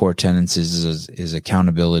one of his core tenets is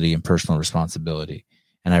accountability and personal responsibility.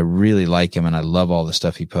 And I really like him, and I love all the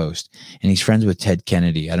stuff he posts. And he's friends with Ted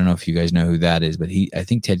Kennedy. I don't know if you guys know who that is, but I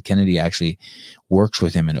think Ted Kennedy actually works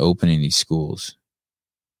with him in opening these schools.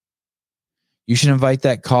 You should invite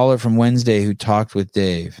that caller from Wednesday who talked with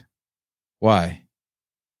Dave. Why?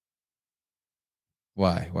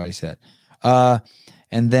 Why is that?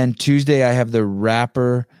 And then Tuesday I have the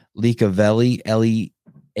rapper Leakaveli,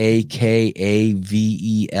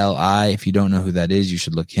 Leakaveli. If you don't know who that is, you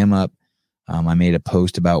should look him up. I made a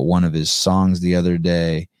post about one of his songs the other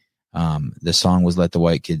day. The song was Let the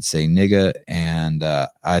White Kids Say Nigga, and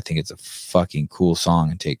I think it's a fucking cool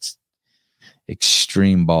song and takes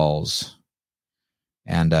extreme balls.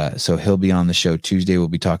 And so he'll be on the show Tuesday. We'll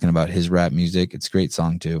be talking about his rap music. It's a great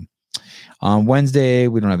song too. On Wednesday,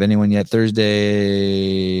 we don't have anyone yet. Thursday.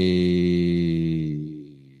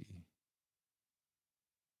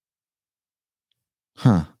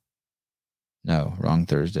 No, wrong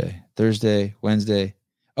Thursday. Wednesday.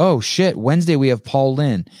 Oh, shit. Wednesday, we have Paul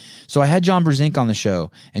Lynn. So I had John Brzezinski on the show,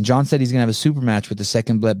 and John said he's going to have a super match with the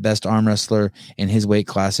second best arm wrestler in his weight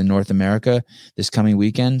class in North America this coming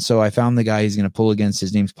weekend. So I found the guy he's going to pull against.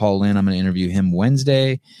 His name's Paul Lynn. I'm going to interview him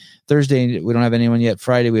Wednesday. Thursday, we don't have anyone yet.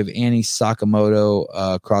 Friday, we have Annie Sakamoto,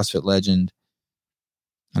 CrossFit legend.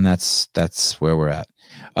 And that's where we're at.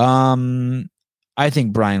 I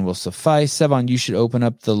think Brian will suffice. Sevon, you should open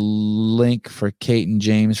up the link for Kate and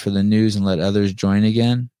James for the news and let others join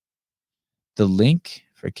again. The link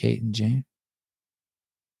for Kate and James?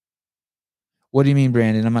 What do you mean,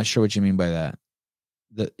 Brandon? I'm not sure what you mean by that.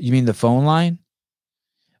 You mean the phone line?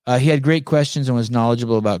 He had great questions and was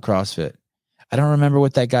knowledgeable about CrossFit. I don't remember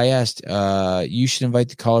what that guy asked. You should invite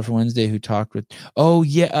the caller for Wednesday who talked with... Oh,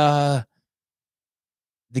 yeah.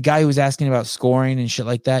 The guy who was asking about scoring and shit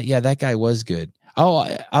like that. Yeah, that guy was good.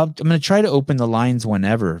 I'm going to try to open the lines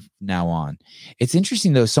whenever now on. It's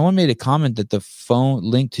interesting, though. Someone made a comment that the phone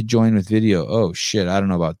link to join with video. Oh, shit. I don't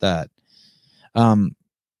know about that.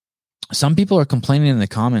 Some people are complaining in the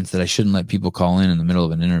comments that I shouldn't let people call in the middle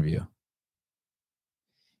of an interview.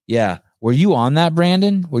 Yeah. Were you on that,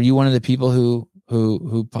 Brandon? Were you one of the people who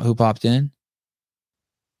popped in?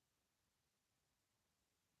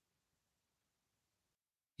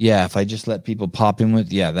 Yeah. If I just let people pop in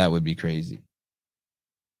with, yeah, that would be crazy.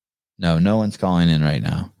 No one's calling in right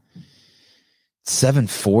now.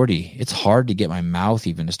 7:40. It's hard to get my mouth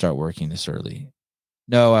even to start working this early.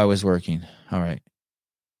 No, I was working. All right.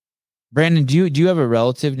 Brandon, do you have a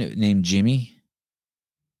relative named Jimmy?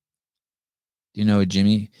 Do you know a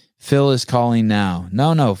Jimmy? Phil is calling now.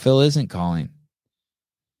 No, Phil isn't calling.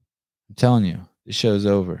 I'm telling you, the show's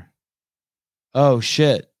over. Oh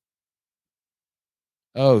shit.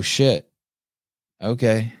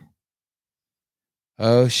 Okay.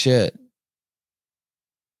 Oh shit.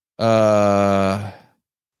 Wow.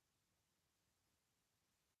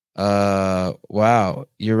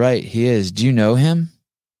 You're right. He is. Do you know him?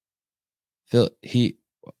 Phil,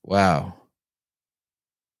 wow.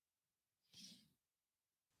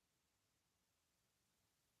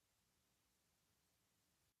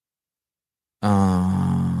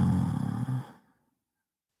 Uh,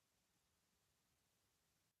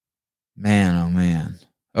 Man, oh man.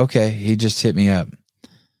 Okay, he just hit me up.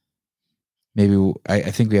 Maybe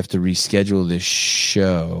I think we have to reschedule this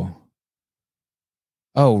show.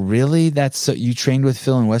 Oh, really? That's so you trained with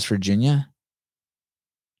Phil in West Virginia?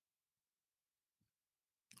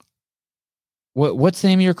 What's the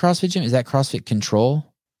name of your CrossFit gym? Is that CrossFit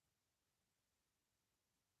Control?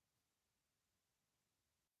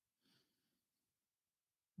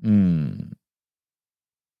 Hmm.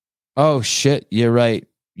 Oh shit, you're right.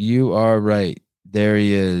 You are right. There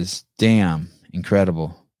he is. Damn.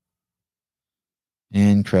 Incredible.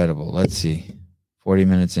 Incredible. Let's see. 40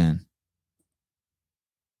 minutes in.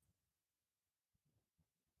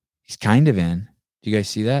 He's kind of in. Do you guys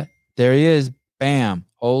see that? There he is. Bam.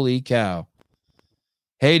 Holy cow.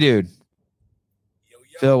 Hey, dude. Yo.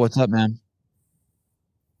 Phil, what's up, man?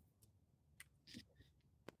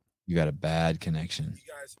 You got a bad connection.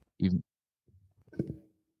 You-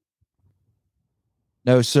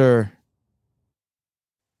 No, sir.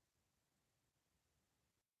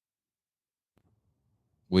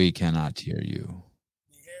 We cannot hear you. Can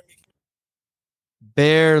you hear me?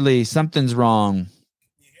 Barely. Something's wrong. Can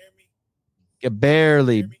you hear me? Yeah,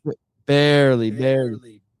 barely. Barely hear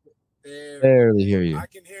you. I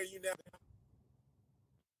can hear you now.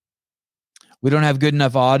 We don't have good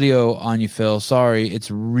enough audio on you, Phil. Sorry. It's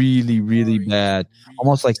really, really bad.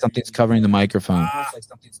 Almost like something's covering the microphone.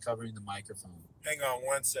 Hang on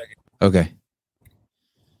 1 second. Okay.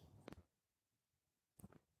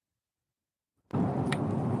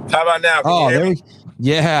 How about now? Can you hear me?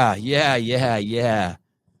 Yeah.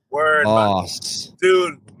 Word, Lost.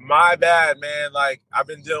 dude. My bad, man. Like, I've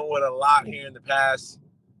been dealing with a lot here in the past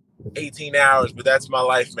 18 hours, but that's my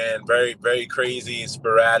life, man. Very, very crazy,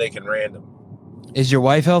 sporadic, and random. Is your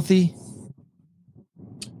wife healthy?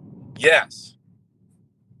 Yes.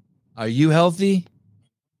 Are you healthy?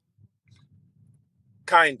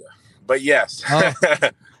 Kinda, but yes. Oh.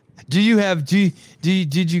 Did you have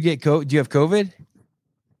COVID?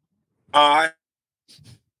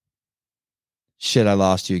 Shit, I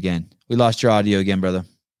lost you again. We lost your audio again, brother.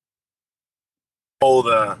 Old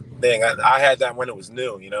thing. I had that when it was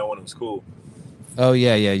new, when it was cool. Oh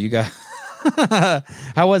yeah, you got.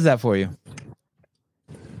 How was that for you?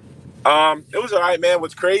 It was all right, man.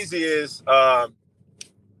 What's crazy is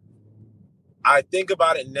I think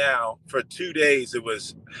about it now. For 2 days, it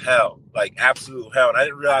was hell, like absolute hell. And I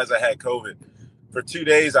didn't realize I had COVID. For 2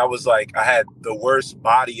 days, I was like, I had the worst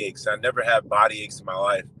body aches. I never had body aches in my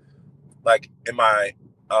life. Like it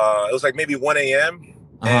was like maybe 1 a.m.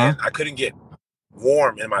 and I couldn't get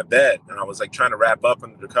warm in my bed. And I was like trying to wrap up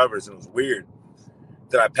under the covers. And it was weird.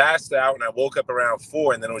 Then I passed out and I woke up around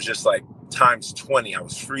 4. And then it was just like times 20. I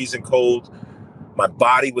was freezing cold. My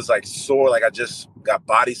body was like sore. Like I just got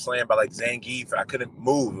body slammed by like Zangief. I couldn't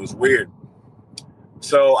move. It was weird.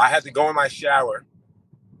 So I had to go in my shower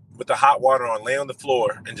with the hot water on, lay on the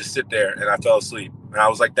floor and just sit there. And I fell asleep. And I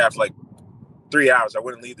was like that for like 3 hours. I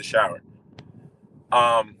wouldn't leave the shower.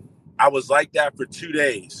 I was like that for 2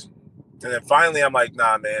 days. And then finally I'm like,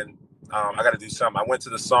 nah, man, I got to do something. I went to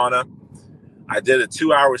the sauna. I did a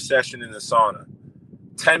 2-hour session in the sauna.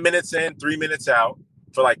 10 minutes in, 3 minutes out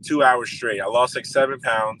for like 2 hours straight. I lost like 7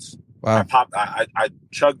 pounds. Wow. I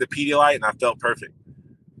chugged the Pedialyte and I felt perfect.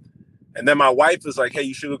 And then my wife was like, hey,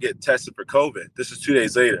 you should go get tested for COVID. This is 2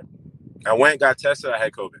 days later. I went, got tested. I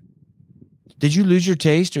had COVID. Did you lose your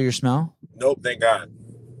taste or your smell? Nope. Thank God.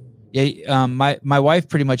 Yeah. My wife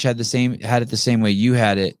pretty much had it the same way you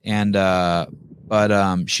had it. And,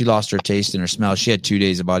 but she lost her taste and her smell. She had 2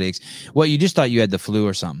 days of body aches. Well, you just thought you had the flu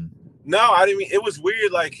or something. No, I didn't mean, it was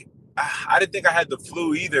weird. Like, I didn't think I had the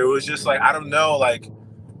flu either. It was just like, I don't know. Like,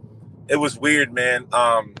 it was weird, man.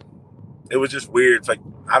 It was just weird. It's like,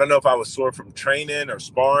 I don't know if I was sore from training or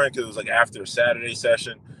sparring because it was like after a Saturday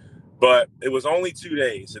session, but it was only 2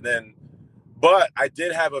 days. But I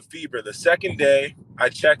did have a fever. The second day I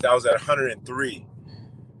checked, I was at 103.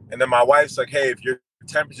 And then my wife's like, hey, if your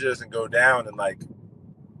temperature doesn't go down in like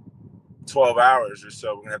 12 hours or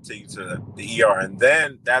so, we're gonna have to take you to the ER. And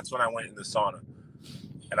then that's when I went in the sauna.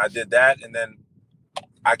 And I did that. And then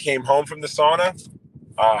I came home from the sauna.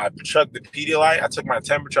 I chugged the Pedialyte. I took my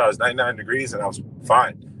temperature. I was 99 degrees and I was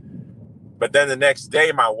fine. But then the next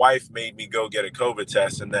day, my wife made me go get a COVID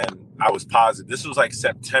test. And then I was positive. This was like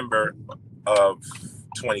September of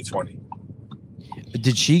 2020.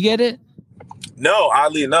 Did she get it? No,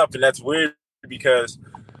 oddly enough. And that's weird because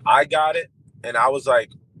I got it. And I was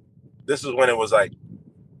like, this is when it was like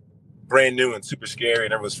brand new and super scary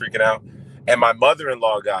and everyone was freaking out. And my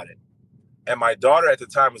mother-in-law got it. And my daughter at the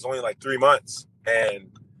time was only like 3 months. And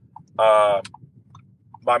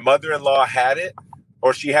my mother-in-law had it,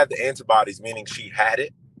 or she had the antibodies, meaning she had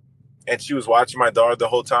it. and she was watching my daughter the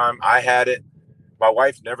whole time. I had it. My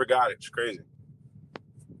wife never got it. It's crazy.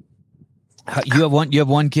 You have one. You have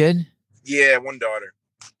one kid. Yeah, one daughter.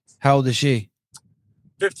 How old is she?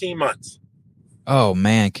 15 months. Oh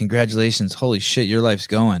man, congratulations! Holy shit, your life's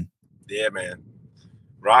going. Yeah, man.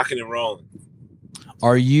 Rocking and rolling.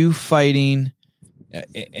 Are you fighting?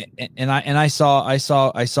 And I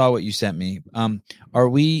saw what you sent me. Are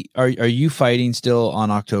you fighting still on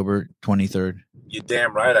October 23rd? You're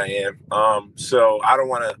damn right I am. So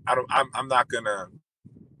I'm not gonna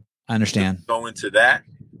I understand. go into that,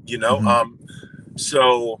 you know. Mm-hmm.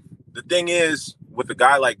 So the thing is with a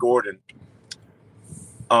guy like Gordon,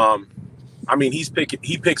 I mean, he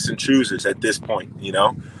picks and chooses at this point, you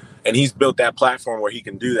know, and he's built that platform where he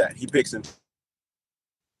can do that. He picks and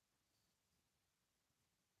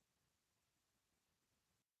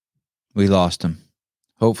We lost him.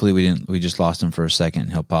 Hopefully we didn't. We just lost him for a second.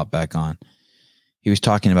 And he'll pop back on. He was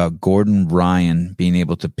talking about Gordon Ryan being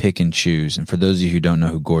able to pick and choose. And for those of you who don't know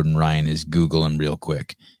who Gordon Ryan is, Google him real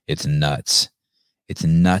quick. It's nuts. It's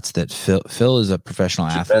nuts that Phil is a professional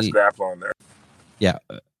athlete. Best grappler on there. Yeah,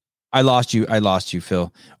 I lost you,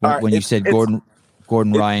 Phil. When you said Gordon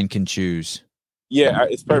Ryan can choose. Yeah,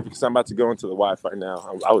 it's perfect because I'm about to go into the Wi-Fi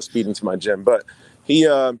now. I was speeding to my gym, but he's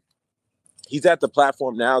at the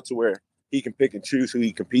platform now to where he can pick and choose who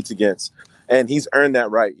he competes against, and he's earned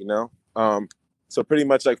that right, you know. So pretty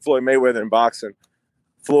much like Floyd Mayweather in boxing,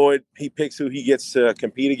 Floyd, he picks who he gets to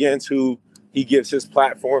compete against, who he gives his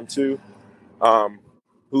platform to,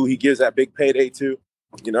 who he gives that big payday to,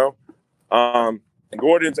 you know. And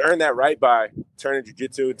Gordon's earned that right by turning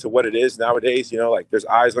jiu-jitsu into what it is nowadays. You know, like there's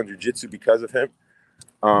eyes on jiu-jitsu because of him.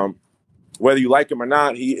 Whether you like him or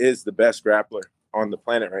not, he is the best grappler on the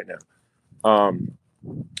planet right now.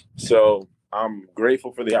 So I'm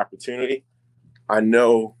grateful for the opportunity. I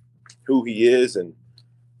know who he is and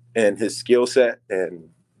his skill set and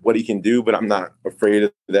what he can do, but I'm not afraid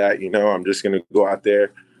of that. You know, I'm just going to go out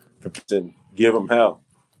there and give him hell.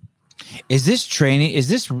 Is this training? Is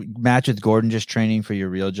this match with Gordon just training for your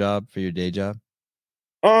real job, for your day job?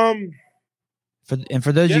 For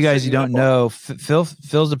those of you guys who don't know,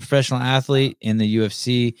 Phil's a professional athlete in the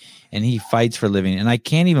UFC, and he fights for a living. And I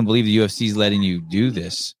can't even believe the UFC is letting you do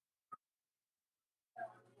this.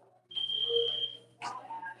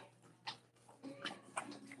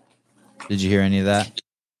 Did you hear any of that?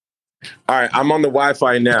 All right, I'm on the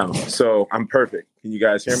Wi-Fi now, so I'm perfect. Can you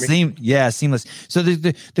guys hear me? Seamless. So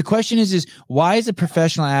the question is why is a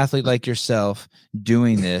professional athlete like yourself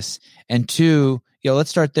doing this? And two, let's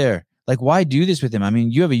start there. Like, why do this with him? I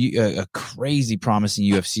mean, you have a crazy promising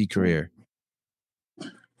UFC career.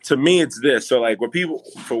 To me, it's this. So, like, what people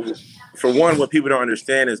for one, what people don't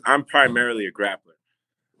understand is I'm primarily a grappler.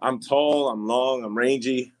 I'm tall, I'm long, I'm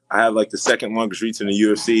rangy. I have like the second longest reach in the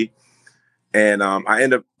UFC. And I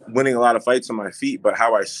end up winning a lot of fights on my feet. But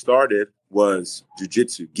how I started was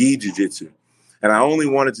jiu-jitsu, gi jiu-jitsu. And I only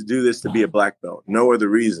wanted to do this to be a black belt. No other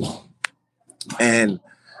reason. And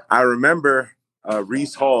I remember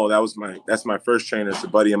Reese Hall, that's my first trainer. It's a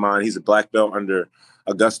buddy of mine. He's a black belt under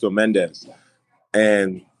Augusto Mendez.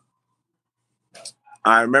 And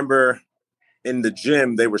I remember in the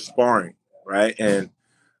gym, they were sparring, right? And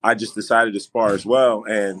I just decided to spar as well.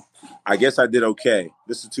 And I guess I did okay.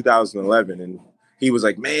 This is 2011. And he was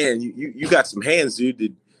like, man, you got some hands, dude.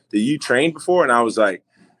 Did you train before? And I was like,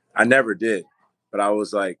 I never did. But I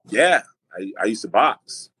was like, yeah, I used to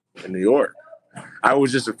box in New York. I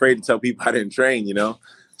was just afraid to tell people I didn't train, you know?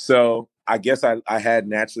 So I guess I had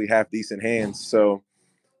naturally half decent hands. So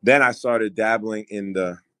then I started dabbling in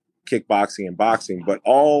the kickboxing and boxing, but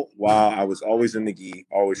all while I was always in the gi,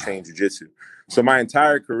 always trained jiu-jitsu. So my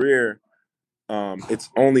entire career, it's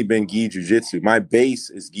only been gi jiu-jitsu. My base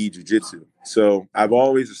is gi jiu-jitsu. So I've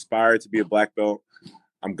always aspired to be a black belt.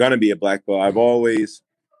 I'm going to be a black belt. I've always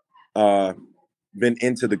been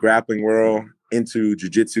into the grappling world, into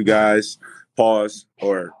jiu-jitsu guys,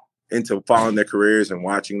 or into following their careers and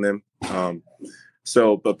watching them.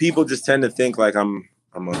 But people just tend to think like I'm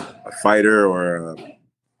a fighter or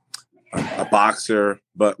a boxer,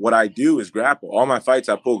 but what I do is grapple. All my fights,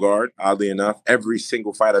 I pull guard, oddly enough. Every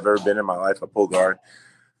single fight I've ever been in my life, I pull guard.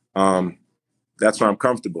 That's where I'm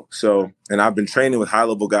comfortable. So, and I've been training with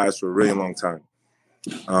high-level guys for a really long time.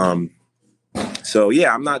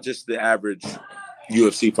 Yeah, I'm not just the average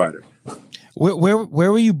UFC fighter. Where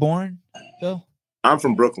were you born, Phil? I'm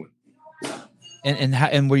from Brooklyn.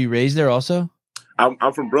 And were you raised there also?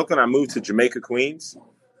 I'm from Brooklyn. I moved to Jamaica, Queens.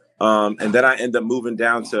 And then I ended up moving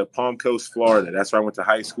down to Palm Coast, Florida. That's where I went to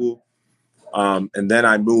high school. And then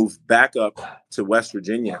I moved back up to West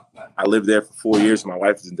Virginia. I lived there for 4 years. My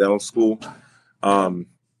wife was in dental school.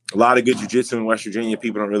 A lot of good jiu-jitsu in West Virginia.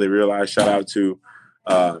 People don't really realize. Shout out to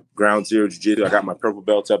Ground Zero Jiu-Jitsu. I got my purple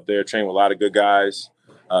belts up there. Trained with a lot of good guys.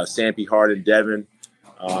 Sampy, Harden, Devin.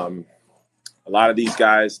 A lot of these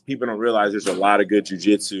guys, people don't realize there's a lot of good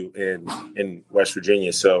jiu-jitsu in West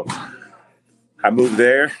Virginia. So I moved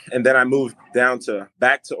there, and then I moved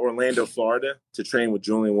back to Orlando, Florida, to train with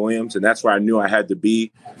Julian Williams, and that's where I knew I had to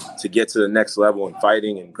be to get to the next level in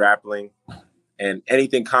fighting and grappling and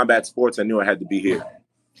anything combat sports. I knew I had to be here.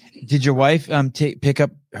 Did your wife pick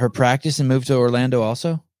up her practice and move to Orlando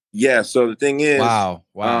also? Yeah. So the thing is, wow.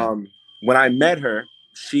 When I met her,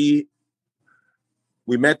 we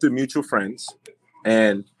met through mutual friends,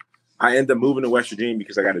 and I ended up moving to West Virginia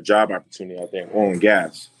because I got a job opportunity out there in oil and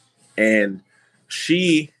gas, and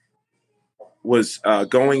she was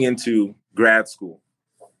going into grad school,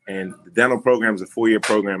 and the dental program is a 4-year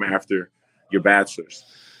program after your bachelor's.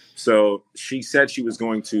 So she said she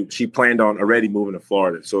planned on already moving to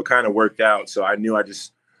Florida. So it kind of worked out. So I knew I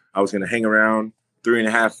was going to hang around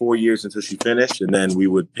 3.5, 4 years until she finished, and then we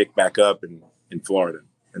would pick back up in Florida.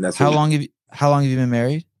 And that's how long have you been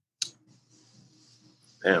married?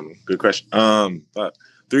 Damn, good question. 3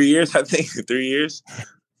 years, I think. 3 years.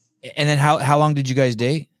 And then how long did you guys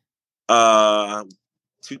date?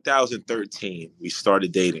 2013, we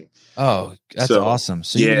started dating. Oh, that's awesome.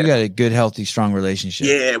 So you got a good, healthy, strong relationship.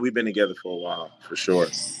 Yeah, we've been together for a while, for sure.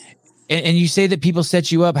 And you say that people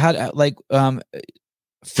set you up.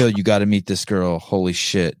 Phil, you got to meet this girl. Holy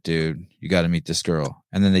shit, dude. You got to meet this girl.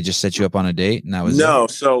 And then they just set you up on a date, and that was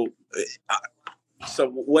it? So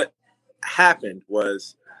what happened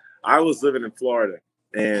was I was living in Florida,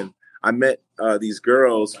 and I met these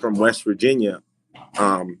girls from West Virginia,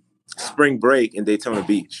 spring break in Daytona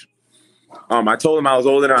Beach. I told them I was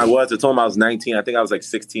older than I was. I told them I was 19. I think I was like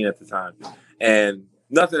 16 at the time. And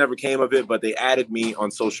nothing ever came of it, but they added me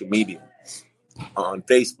on social media, on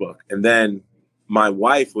Facebook. And then my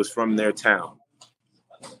wife was from their town.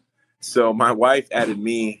 So my wife added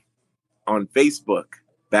me on Facebook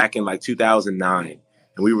back in like 2009.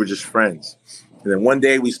 And we were just friends. And then one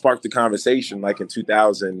day we sparked the conversation like in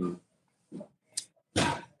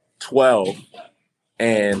 2012.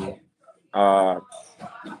 And I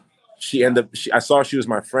saw she was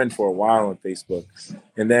my friend for a while on Facebook.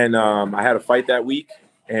 And then I had a fight that week,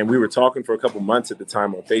 and we were talking for a couple months at the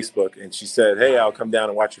time on Facebook. And she said, "Hey, I'll come down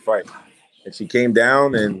and watch your fight." And she came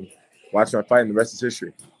down and watched my fight, and the rest is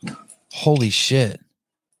history. Holy shit.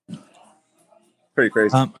 Pretty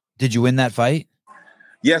crazy. Did you win that fight?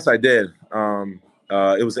 Yes, I did.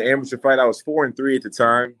 It was an amateur fight. I was 4-3 at the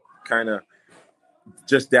time, kind of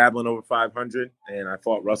just dabbling over 500, and I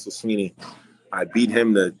fought Russell Sweeney. I beat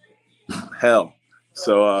him to hell.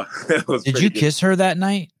 So it was. Did you kiss her that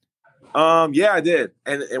night? Yeah, I did.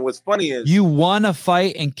 And what's funny is you won a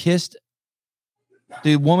fight and kissed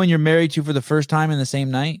the woman you're married to for the first time in the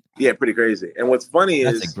same night? Yeah, pretty crazy. And what's funny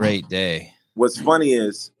is that's a great day. What's funny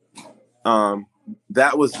is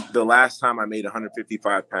that was the last time I made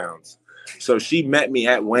 155 pounds. So she met me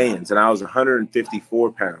at weigh-ins, and I was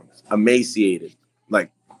 154 pounds, emaciated,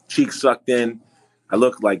 like cheeks sucked in. I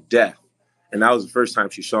looked like death. And that was the first time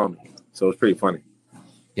she saw me. So it was pretty funny.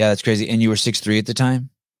 Yeah, that's crazy. And you were 6'3" at the time?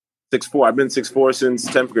 6'4". I've been 6'4" since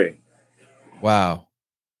 10th grade. Wow.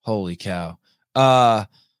 Holy cow.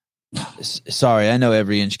 Sorry, I know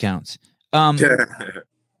every inch counts. When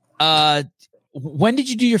did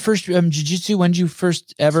you do your first jiu-jitsu? When did you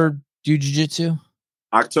first ever do jiu-jitsu?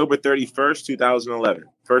 October 31st, 2011.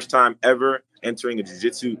 First time ever entering a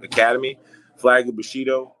jiu-jitsu academy. Flag of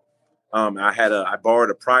Bushido. I borrowed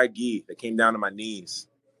a pride gi that came down to my knees.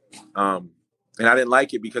 And I didn't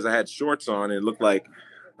like it because I had shorts on and it looked like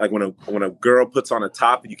when a girl puts on a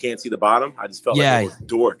top and you can't see the bottom. I just felt like I was a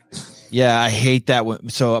dork. Yeah, I hate that.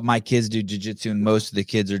 So my kids do jiu-jitsu and most of the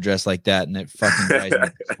kids are dressed like that, and it fucking drives me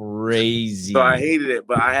crazy. So I hated it,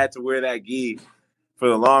 but I had to wear that gi for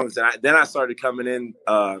the longest. And then I started coming in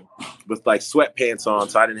with like sweatpants on,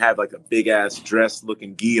 so I didn't have like a big ass dress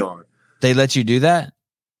looking gi on. They let you do that?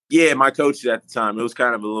 Yeah, my coach at the time. It was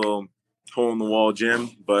kind of a little hole in the wall gym,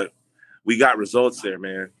 but we got results there,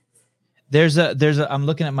 man. There's a I'm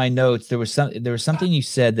looking at my notes. There was something you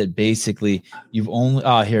said that basically you've only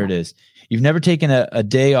here it is. You've never taken a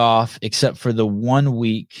day off except for 1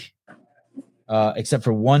 week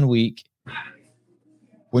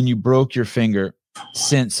when you broke your finger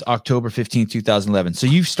since October 15, 2011. So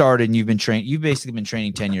you've started and you've basically been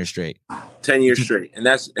training 10 years straight. 10 years straight. And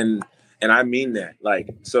that's and I mean that.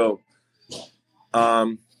 Like, so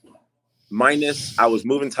minus I was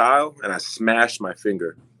moving tile and I smashed my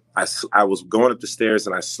finger. I was going up the stairs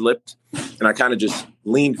and I slipped and I kind of just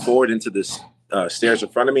leaned forward into this stairs in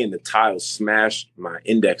front of me, and the tile smashed my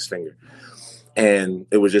index finger, and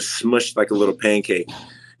it was just smushed like a little pancake.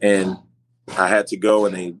 And I had to go,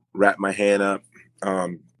 and they wrapped my hand up.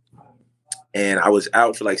 And I was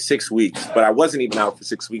out for like 6 weeks, but I wasn't even out for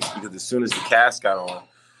 6 weeks because as soon as the cast got on,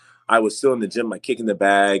 I was still in the gym, like kicking the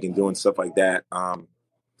bag and doing stuff like that.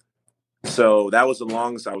 So that was the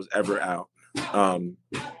longest I was ever out.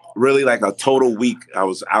 Really like a total week. I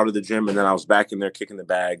was out of the gym, and then I was back in there kicking the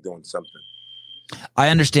bag, doing something. I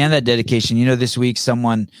understand that dedication. You know, this week,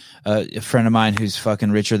 someone, a friend of mine who's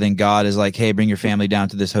fucking richer than God is like, hey, bring your family down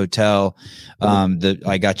to this hotel.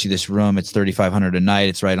 I got you this room. It's $3,500 a night.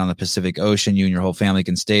 It's right on the Pacific Ocean. You and your whole family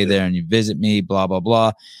can stay there and you visit me, blah, blah,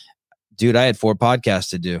 blah. Dude, I had 4 podcasts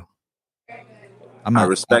to do. I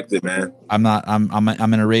respect it, man. I'm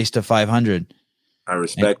in a race to 500. I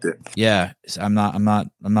respect it. Yeah. I'm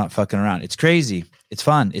not fucking around. It's crazy. It's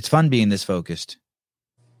fun. It's fun being this focused.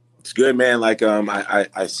 It's good, man. Like,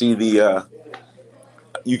 I see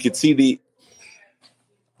you could see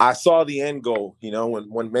I saw the end goal, you know,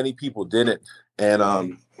 when many people didn't.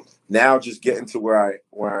 And, now just getting to where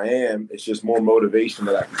I am, it's just more motivation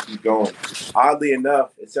that I can keep going. Oddly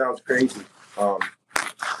enough, it sounds crazy.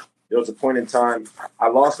 There was a point in time I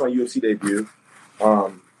lost my UFC debut.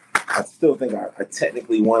 I still think I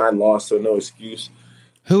technically won. I lost, so no excuse.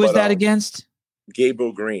 Who was that against?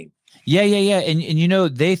 Gabriel Green. Yeah. And you know,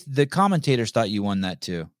 the commentators thought you won that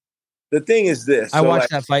too. The thing is this. I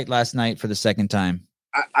watched that fight last night for the second time.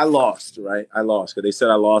 I lost, right? I lost because they said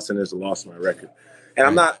I lost, and there's a loss in my record.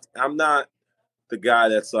 And right. I'm not the guy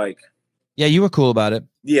that's like, yeah, you were cool about it.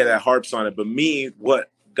 Yeah, that harps on it. But what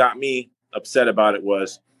got me upset about it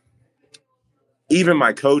was even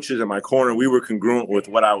my coaches in my corner, we were congruent with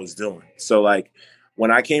what I was doing. So like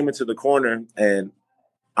when I came into the corner, and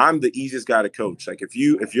I'm the easiest guy to coach. Like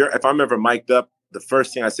if I'm ever mic'd up, the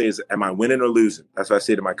first thing I say is, am I winning or losing? That's what I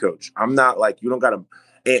say to my coach. I'm not like, you don't got to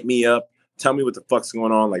amp me up. Tell me what the fuck's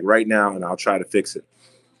going on like right now, and I'll try to fix it.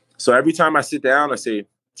 So every time I sit down, I say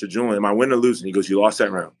to Julian, am I winning or losing? He goes, you lost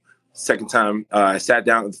that round. Second time I sat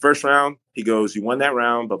down in the first round, he goes, you won that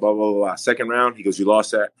round, blah, blah, blah, blah. Second round, he goes, you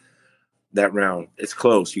lost that round. It's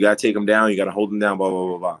close. You got to take him down. You got to hold him down, blah, blah,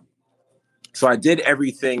 blah, blah. So I did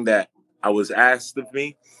everything that I was asked of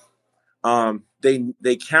me.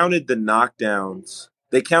 They counted the knockdowns.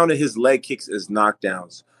 They counted his leg kicks as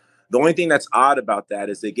knockdowns. The only thing that's odd about that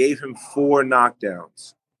is they gave him 4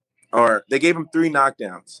 knockdowns, or they gave him 3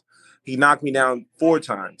 knockdowns. He knocked me down 4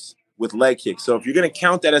 times with leg kicks. So if you're going to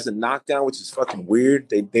count that as a knockdown, which is fucking weird,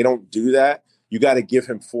 they don't do that. You got to give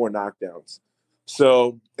him 4 knockdowns.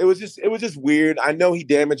 So it was just weird. I know he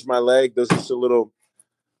damaged my leg. There's just a little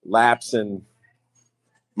lapse in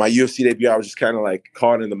my UFC debut. I was just kind of like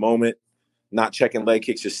caught in the moment, not checking leg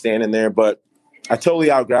kicks, just standing there. But I totally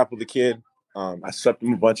out-grappled the kid. I swept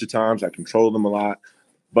him a bunch of times. I controlled him a lot.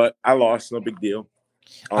 But I lost. No big deal.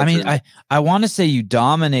 I mean, I want to say you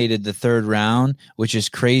dominated the 3rd round, which is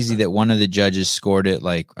crazy that one of the judges scored it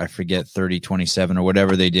like, I forget, 30-27 or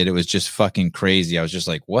whatever they did. It was just fucking crazy. I was just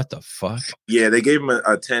like, what the fuck? Yeah, they gave him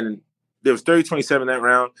a 10. There was 30-27 that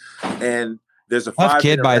round. And there's a tough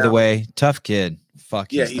kid, by the way. Tough kid.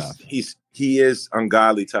 Fuck yeah, he is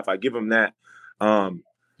ungodly tough. I give him that.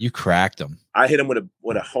 You cracked him. I hit him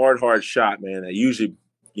with a hard shot, man. That usually,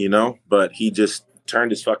 you know, but he just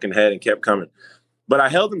turned his fucking head and kept coming. But I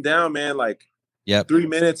held him down, man, like 3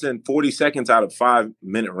 minutes and 40 seconds out of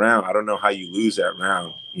 5-minute round. I don't know how you lose that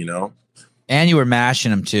round, you know? And you were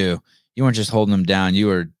mashing him too. You weren't just holding him down. You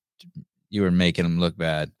were making him look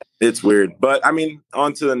bad. It's weird. But I mean,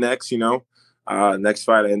 on to the next, you know. Next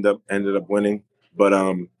fight I ended up winning. But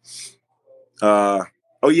oh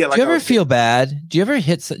yeah, like, do you ever feel bad? Do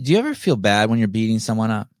you ever feel bad when you're beating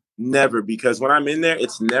someone up? Never, because when I'm in there,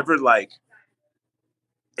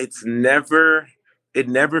 it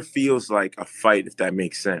never feels like a fight, if that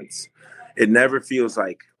makes sense. It never feels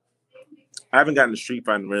like, I haven't gotten a street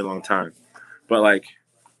fight in a really long time, but like,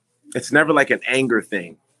 it's never like an anger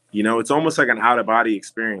thing. You know, it's almost like an out of body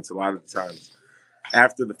experience a lot of the times.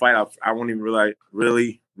 After the fight, I won't even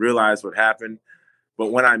really realize what happened.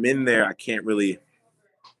 But when I'm in there, I can't really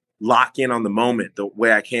lock in on the moment the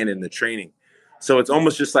way I can in the training. So it's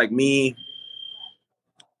almost just like me,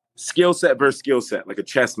 skill set versus skill set, like a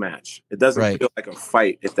chess match. It doesn't feel like a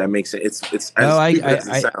fight, if that makes sense. It's no,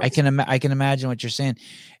 I can imagine what you're saying.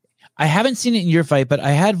 I haven't seen it in your fight, but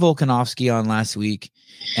I had Volkanovski on last week,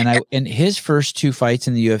 and in his first 2 fights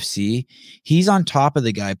in the UFC, he's on top of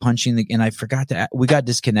the guy punching and I forgot we got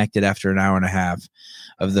disconnected after an hour and a half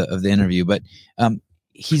of the interview, but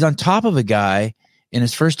he's on top of a guy in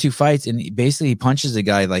his first 2 fights, and he punches a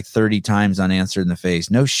guy like 30 times unanswered in the face.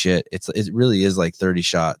 No shit. It really is like 30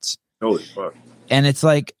 shots. Holy fuck. And it's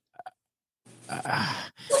like, I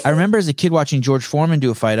remember as a kid watching George Foreman do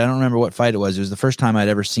a fight. I don't remember what fight it was. It was the first time I'd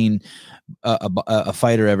ever seen a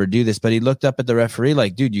fighter ever do this, but he looked up at the referee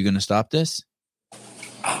like, dude, you going to stop this?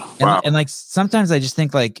 And like, sometimes I just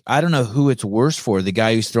think like, I don't know who it's worse for, the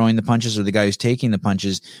guy who's throwing the punches or the guy who's taking the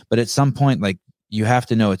punches. But at some point, like, you have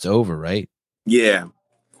to know it's over, right? Yeah.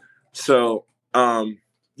 So,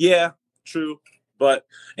 yeah, true. But,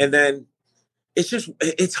 and then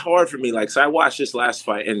it's hard for me. Like, so I watched this last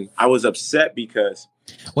fight and I was upset because.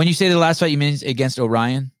 When you say the last fight, you mean against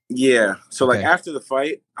Orion? Yeah. So okay. Like after the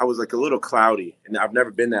fight, I was like a little cloudy and I've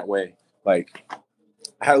never been that way. Like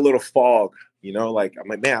I had a little fog, you know, like I'm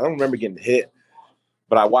like, man, I don't remember getting hit,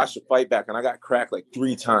 but I watched the fight back and I got cracked like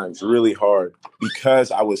 3 times really hard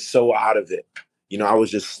because I was so out of it. You know, I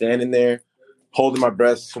was just standing there holding my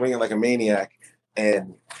breath, swinging like a maniac.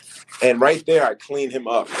 And right there, I cleaned him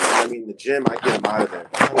up. I mean, the gym, I get him out of there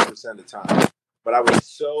 100% of the time. But I was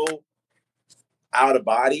so out of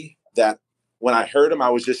body that when I heard him, I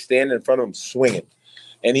was just standing in front of him swinging.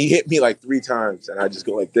 And he hit me like 3 times. And I just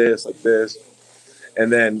go like this.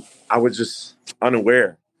 And then I was just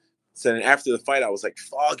unaware. So then after the fight, I was like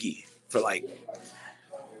foggy for like,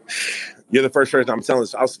 you're the first person I'm telling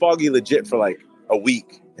this. I was foggy legit for like a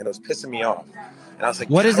week. And it was pissing me off. And I was like,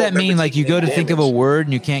 what does that mean? Like you go to think of a word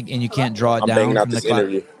and you can't draw it down. I'm banging out this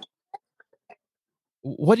interview.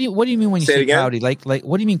 What do you mean when you say cloudy? Like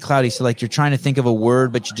what do you mean cloudy? So like you're trying to think of a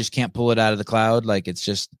word, but you just can't pull it out of the cloud. Like it's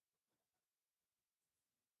just.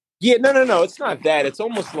 Yeah, no. It's not that. It's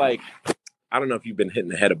almost like, I don't know if you've been hitting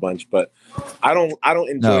the head a bunch, but I don't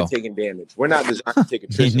enjoy taking damage. We're not designed to take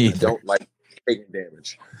attrition. We don't like taking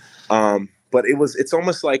damage. But it's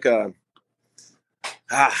almost like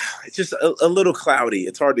it's just a little cloudy.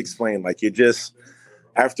 It's hard to explain. Like you're just,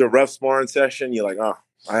 after a rough sparring session, you're like, oh,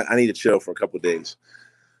 I need to chill for a couple of days.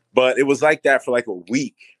 But it was like that for like a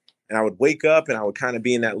week. And I would wake up and I would kind of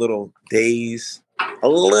be in that little daze, a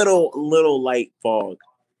little light fog.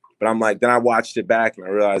 But I'm like, then I watched it back and I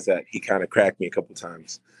realized that he kind of cracked me a couple of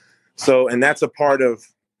times. So, and that's a part of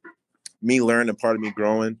me learning, part of me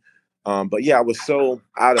growing. But yeah, I was so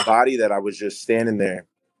out of body that I was just standing there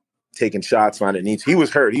taking shots when I didn't need to. He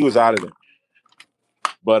was hurt. He was out of there.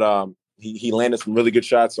 But he landed some really good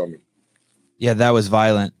shots on me. Yeah, that was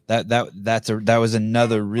violent. That was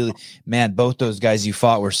another really, man, both those guys you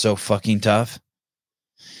fought were so fucking tough.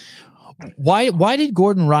 Why did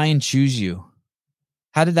Gordon Ryan choose you?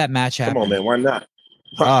 How did that match happen? Come on, man. Why not?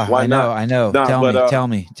 Why not? I know. Nah, tell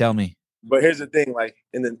me. But here's the thing, like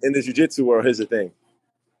in the jiu-jitsu world, here's the thing.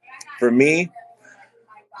 For me,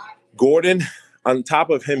 Gordon, on top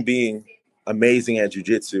of him being amazing at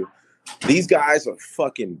jiu-jitsu, these guys are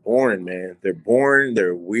fucking boring, man. They're boring.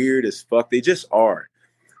 They're weird as fuck. They just are.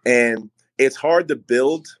 And it's hard to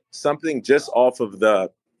build something just off of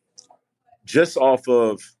the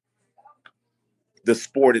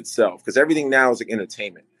sport itself, because everything now is like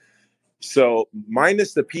entertainment. So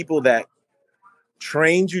minus the people that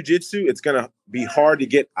train jiu-jitsu, it's going to be hard to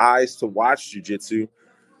get eyes to watch jiu-jitsu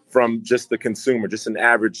from just the consumer, just an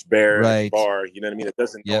average bear bar, you know what I mean? It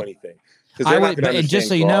doesn't know anything. And just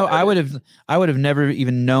so you know, I would have never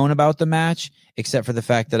even known about the match except for the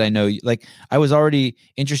fact that I know you. Like I was already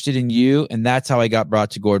interested in you, and that's how I got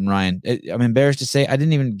brought to Gordon Ryan. I'm embarrassed to say I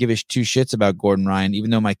didn't even give 2 shits about Gordon Ryan, even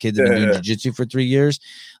though my kids have been doing jiu-jitsu for 3 years.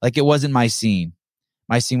 Like it wasn't my scene.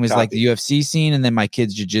 My scene was like the UFC scene, and then my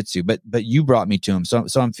kids jiu-jitsu. But you brought me to him, so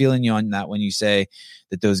I'm feeling you on that when you say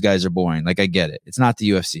that those guys are boring. Like I get it. It's not the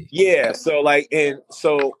UFC. Yeah. So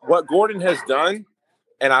what Gordon has done,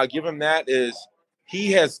 and I'll give him that, is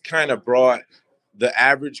he has kind of brought the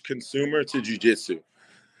average consumer to jiu-jitsu.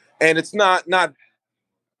 And it's not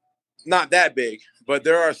that big, but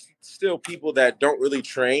there are still people that don't really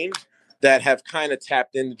train that have kind of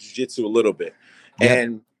tapped into jiu-jitsu a little bit. Yep.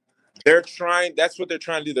 And that's what they're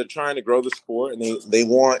trying to do. They're trying to grow the sport, and they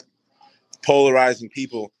want polarizing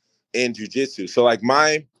people in jiu-jitsu. So like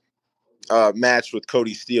my match with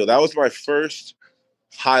Cody Steele, that was my first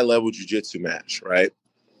high-level jiu-jitsu match, right?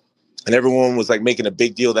 And everyone was like making a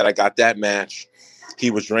big deal that I got that match. He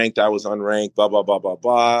was ranked, I was unranked, blah, blah, blah, blah,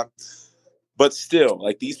 blah. But still,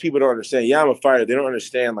 like these people don't understand. Yeah, I'm a fighter. They don't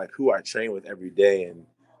understand like who I train with every day and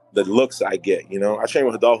the looks I get. You know, I train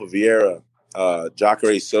with Adolfo Vieira,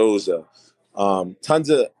 Jacare Souza, tons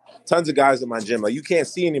of guys in my gym. Like you can't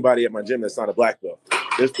see anybody at my gym that's not a black belt.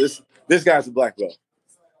 This guy's a black belt.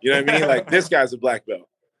 You know what I mean? Like this guy's a black belt.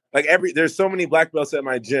 Like there's so many black belts at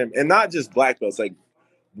my gym, and not just black belts, like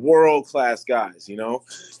world-class guys, you know?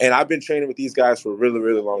 And I've been training with these guys for a really,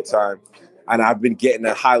 really long time. And I've been getting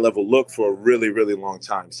a high-level look for a really, really long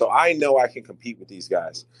time. So I know I can compete with these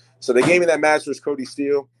guys. So they gave me that match versus Cody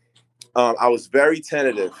Steele. I was very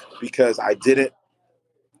tentative because I didn't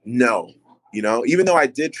know, you know? Even though I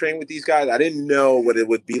did train with these guys, I didn't know what it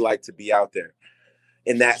would be like to be out there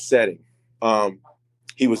in that setting.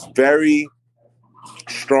 He was very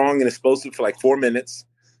strong and explosive for like 4 minutes.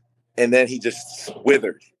 And then he just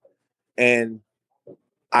withered. And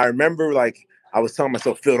I remember, like, I was telling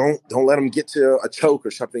myself, Phil, don't let him get to a choke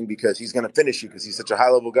or something because he's going to finish you because he's such a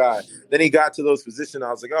high-level guy. Then he got to those positions. I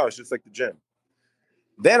was like, oh, it's just like the gym.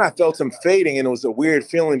 Then I felt him fading, and it was a weird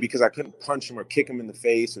feeling because I couldn't punch him or kick him in the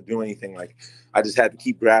face or do anything. Like, I just had to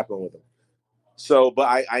keep grappling with him. So,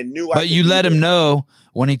 but I knew But you let him know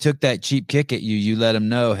when he took that cheap kick at you. You let him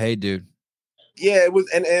know, hey, dude. Yeah, it was,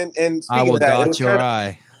 and I will dot your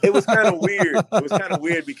eye. It was kind of weird. It was kind of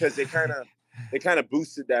weird because they kind of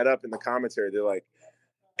boosted that up in the commentary. They're like,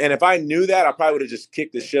 and if I knew that, I probably would have just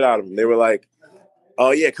kicked the shit out of him. They were like, oh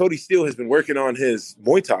yeah, Cody Steele has been working on his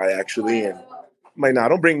Muay Thai actually, and I'm like, nah,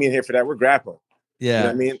 don't bring me in here for that. We're grappling. Yeah, you know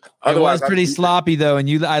what I mean, otherwise, it was pretty sloppy though,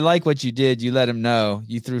 and I like what you did. You let him know.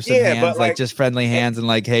 You threw some hands, like just friendly hands, and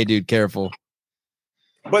like, hey, dude, careful.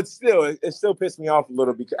 But still, it still pissed me off a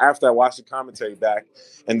little because after I watched the commentary back,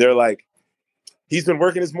 and they're like, he's been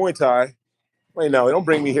working his Muay Thai. Wait, no, don't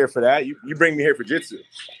bring me here for that. You bring me here for Jiu-Jitsu.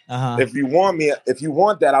 Uh-huh. If you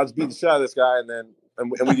want that, I'll just beat the shit out of this guy, and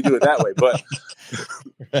we can do it that way. But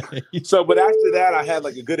right. But after that, I had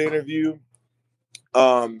like a good interview.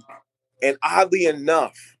 And oddly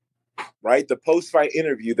enough, right, the post-fight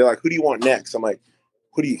interview, they're like, who do you want next? I'm like,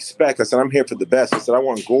 who do you expect? I said, I'm here for the best. I said, I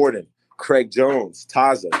want Gordon, Craig Jones,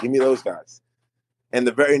 Taza. Give me those guys. And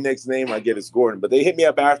the very next name I get is Gordon. But they hit me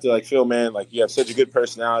up after, like, Phil, man, like, you have such a good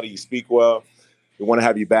personality. You speak well. We want to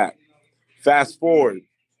have you back. Fast forward.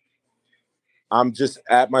 I'm just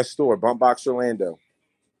at my store, Bump Box Orlando.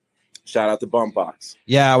 Shout out to Bump Box.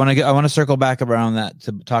 Yeah, I want to circle back around that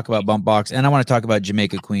to talk about Bump Box, and I want to talk about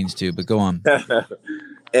Jamaica Queens too. But go on.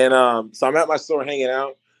 And so I'm at my store hanging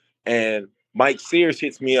out, and Mike Sears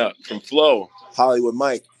hits me up from Flow, Hollywood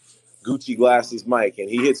Mike, Gucci Glasses Mike, and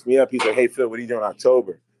he hits me up. He's like, "Hey Phil, what are you doing in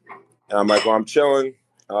October?" And I'm like, "Well, I'm chilling.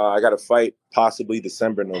 I got a fight possibly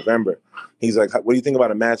December, November." He's like, "What do you think about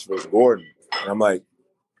a match versus Gordon?" And I'm like,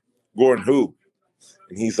 "Gordon who?"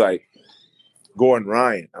 And he's like, "Gordon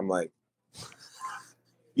Ryan." I'm like,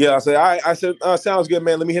 yeah, I said, sounds good,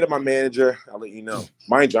 man. Let me hit up my manager. I'll let you know.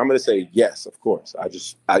 Mind you, I'm going to say yes, of course.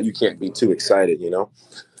 You can't be too excited, you know?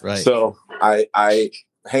 Right. So I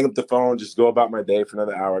hang up the phone, just go about my day for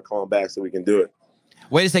another hour, call him back so we can do it.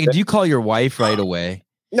 Wait a second. Do you call your wife right away?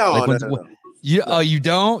 No. You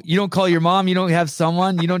don't? You don't call your mom? You don't have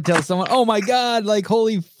someone? You don't tell someone, oh my God, like,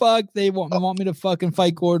 holy fuck, they want me to fucking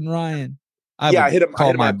fight Gordon Ryan. I hit him.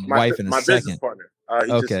 Call my wife in a second. Business partner.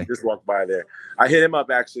 He just walked by there. I hit him up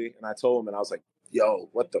actually, and I told him, and I was like, "Yo,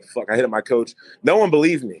 what the fuck?" I hit up my coach. No one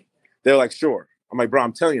believed me. They're like, "Sure." I'm like, "Bro,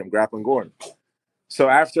 I'm telling you, I'm grappling Gordon." So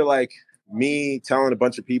after like me telling a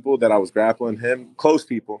bunch of people that I was grappling him, close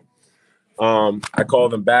people, I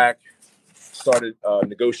called them back, started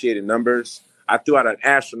negotiating numbers. I threw out an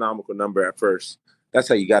astronomical number at first. That's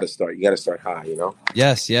how you got to start. You got to start high, you know.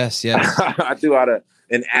 Yes. I threw out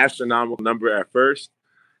an astronomical number at first,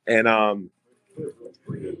 and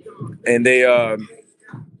they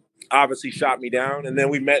obviously shot me down, and then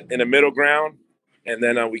we met in a middle ground, and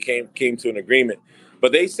then we came to an agreement.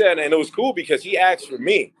 But they said, and it was cool because he asked for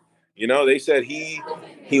me. You know, they said he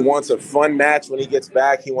wants a fun match when he gets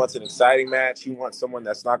back. He wants an exciting match. He wants someone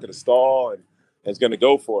that's not going to stall and is going to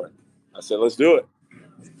go for it. I said, let's do it.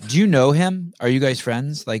 Do you know him? Are you guys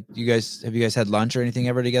friends? Like, have you guys had lunch or anything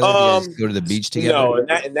ever together? Do you guys go to the beach together? No,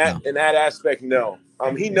 in that aspect, no.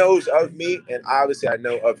 He knows of me, and obviously I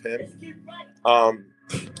know of him.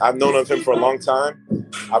 I've known of him for a long time.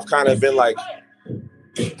 I've kind of been like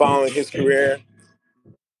following his career.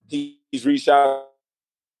 He's reached out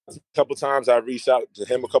a couple times. I've reached out to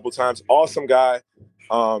him a couple times. Awesome guy.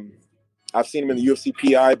 I've seen him in the UFC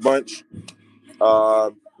PI bunch.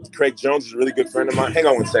 Craig Jones is a really good friend of mine. Hang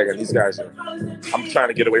on one second. These guys I'm trying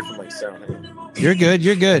to get away from my sound. You're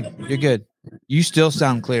good. You still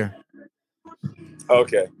sound clear.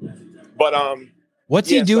 Okay. But what's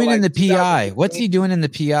he doing in the PI? What's he doing in the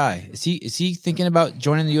PI? Is he thinking about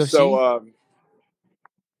joining the UFC? So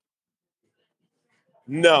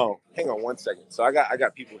no. Hang on one second. So I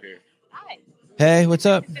got people here. Hi. Hey, what's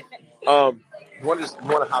up? You want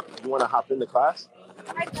to hop in the class?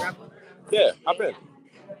 Yeah, hop in.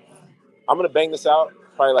 I'm gonna bang this out,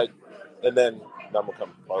 probably and then I'm gonna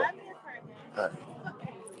come. All right.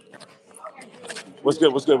 What's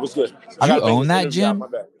good? What's good? What's good? Do you own that gym? My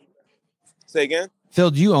bad. Say again?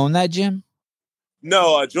 Phil, do you own that gym?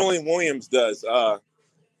 No, Julian Williams does.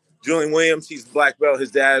 Julian Williams, he's black belt.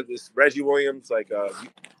 His dad is Reggie Williams, like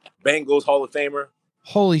Bengals Hall of Famer.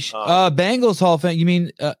 Holy shit. Bengals Hall of Fame. You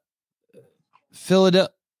mean Philadelphia?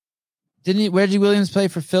 Didn't Reggie Williams play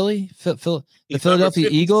for Philly? The Philadelphia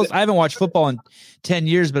Eagles? I haven't watched football in 10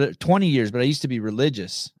 years, 20 years, but I used to be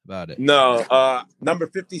religious about it. No, number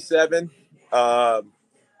 57.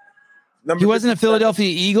 He wasn't a Philadelphia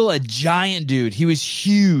Eagle, a giant dude. He was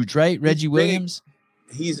huge, right? Reggie Williams?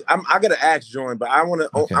 I gotta ask Jordan, but I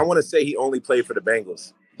wanna say he only played for the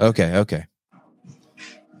Bengals. Okay.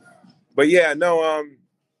 But yeah, no,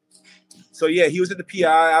 so yeah, he was at the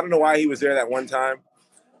PI. I don't know why he was there that one time.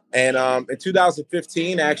 And in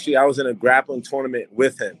 2015, actually, I was in a grappling tournament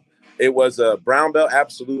with him. It was a brown belt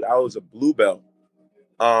absolute. I was a blue belt.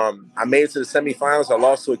 I made it to the semifinals. I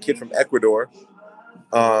lost to a kid from Ecuador.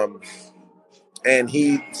 And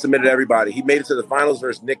he submitted everybody. He made it to the finals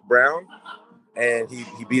versus Nick Brown, and he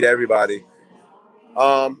beat everybody.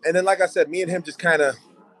 And then, like I said, me and him just kind of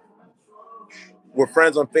were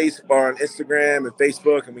friends on Facebook, on Instagram and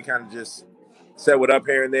Facebook, and we kind of just said what up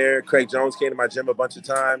here and there. Craig Jones came to my gym a bunch of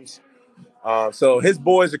times. So his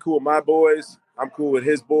boys are cool with my boys. I'm cool with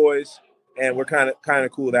his boys, and we're kind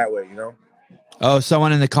of cool that way, you know? Oh,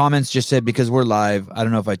 someone in the comments just said, because we're live, I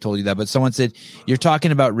don't know if I told you that, but someone said, you're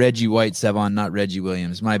talking about Reggie White, Sevon, not Reggie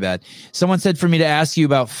Williams. My bad. Someone said for me to ask you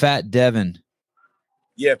about Fat Devin.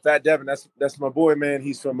 Yeah, Fat Devin. That's my boy, man.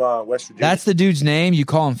 He's from West Virginia. That's the dude's name? You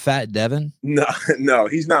call him Fat Devin? No,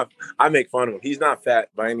 he's not. I make fun of him. He's not fat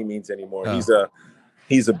by any means anymore. Oh.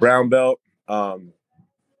 He's a brown belt. He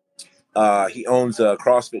owns a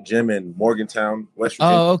CrossFit gym in Morgantown, West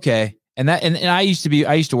Virginia. Oh, okay. And I used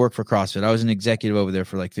to work for CrossFit. I was an executive over there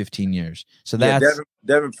for like 15 years. So that's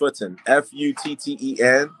Devin Futten,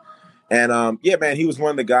 Futten. And yeah, man, he was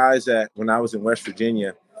one of the guys that when I was in West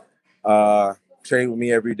Virginia, trained with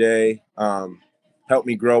me every day, helped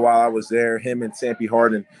me grow while I was there. Him and Sampy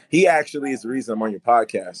Harden. He actually is the reason I'm on your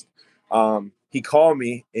podcast. He called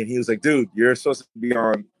me and he was like, dude, you're supposed to be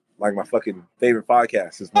on like my fucking favorite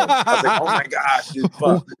podcast this morning. I was like, oh my gosh, dude,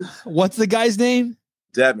 fuck. What's the guy's name?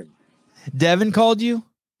 Devin called you?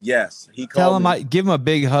 Yes, he called. Tell him give him a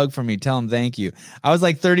big hug for me. Tell him thank you. I was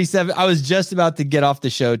like 37. I was just about to get off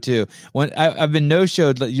the show too. When I've been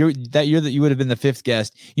no-showed. You would have been the fifth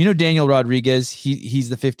guest. You know Daniel Rodriguez. He's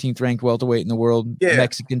the 15th ranked welterweight in the world. Yeah.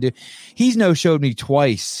 Mexican dude. He's no-showed me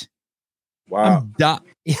twice. Wow.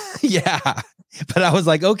 Yeah. But I was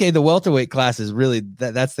like, okay, the welterweight class is really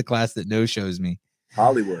that's the class that no-shows me.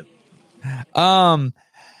 Hollywood.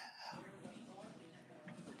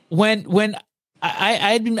 When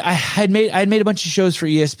I had made a bunch of shows for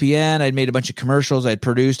ESPN. I'd made a bunch of commercials. I'd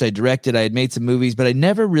produced, I directed, I had made some movies, but I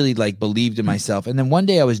never really like believed in myself. And then one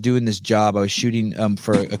day I was doing this job. I was shooting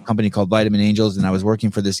for a company called Vitamin Angels, and I was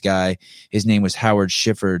working for this guy. His name was Howard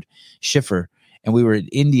Schiffer, and we were in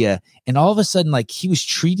India. And all of a sudden, like, he was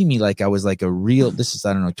treating me like I was like a real, this is,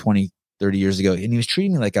 I don't know, 20, 30 years ago. And he was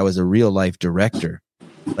treating me like I was a real life director.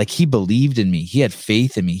 Like, he believed in me. He had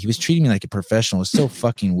faith in me. He was treating me like a professional. It was so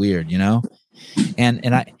fucking weird, you know? And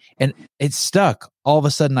it stuck. All of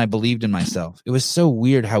a sudden I believed in myself. It was so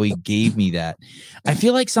weird how he gave me that. I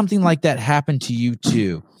feel like something like that happened to you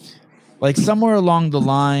too. Like somewhere along the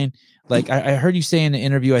line, like I heard you say in the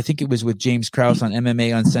interview, I think it was with James Krause on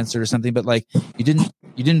MMA Uncensored or something, but like you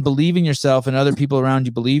didn't believe in yourself and other people around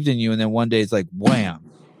you believed in you. And then one day it's like,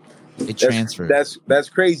 wham, it transferred. That's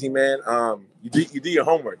crazy, man. You do your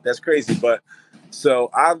homework. That's crazy. But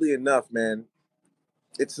so oddly enough, man,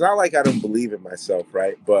 it's not like I don't believe in myself,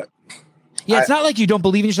 right? But yeah, it's not like you don't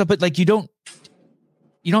believe in yourself, but like you don't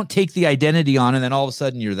take the identity on and then all of a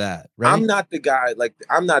sudden you're that, right? I'm not the guy, like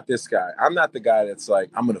I'm not this guy. I'm not the guy that's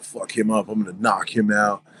like, I'm going to fuck him up. I'm going to knock him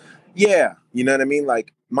out. Yeah. You know what I mean?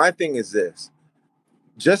 Like my thing is this,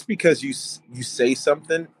 just because you say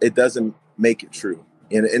something, it doesn't make it true.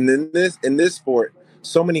 And in this sport,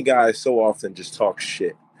 so many guys so often just talk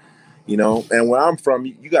shit, you know? And where I'm from,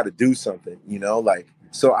 you got to do something, you know, like,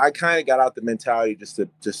 so I kind of got out the mentality just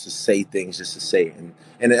to say things, just to say it. And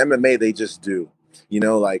in MMA, they just do, you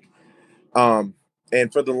know, like,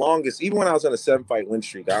 and for the longest, even when I was on a 7-fight win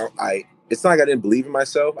streak, it's not like I didn't believe in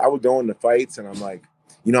myself. I would go into fights and I'm like,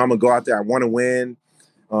 you know, I'm gonna go out there. I want to win.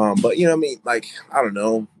 But you know what I mean? Like, I don't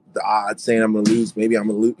know, the odds saying I'm going to lose, maybe I'm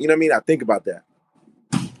going to lose. You know what I mean? I think about that.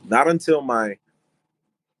 Not until my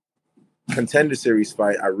Contender Series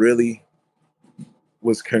fight, I really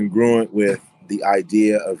was congruent with the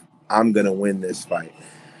idea of I'm going to win this fight.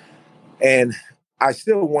 And I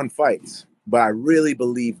still won fights, but I really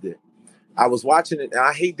believed it. I was watching it, and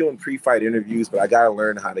I hate doing pre-fight interviews, but I got to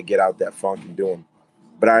learn how to get out that funk and do them.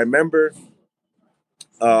 But I remember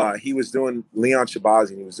he was doing Leon Shabazi,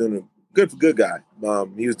 and he was doing a good guy.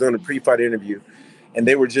 He was doing a pre-fight interview, and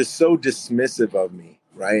they were just so dismissive of me,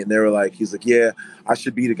 right? And they were like, he's like, yeah, I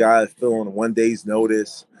should be the guy that's Phil on 1 day's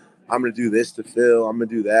notice. I'm going to do this to Phil. I'm going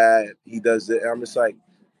to do that. He does it. And I'm just like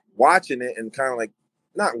watching it and kind of like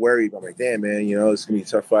not worried. But I'm like, damn, man, you know, it's going to be a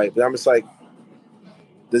tough fight. But I'm just like,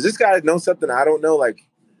 does this guy know something I don't know? Like,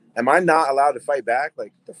 am I not allowed to fight back?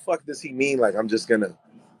 Like, the fuck does he mean? Like, I'm just gonna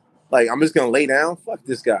lay down? Fuck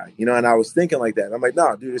this guy, you know? And I was thinking like that. And I'm like,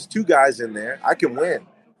 no, dude, there's two guys in there. I can win.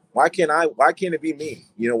 Why can't it be me?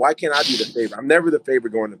 You know, why can't I be the favorite? I'm never the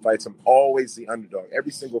favorite going to fights. I'm always the underdog,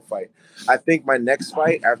 every single fight. I think my next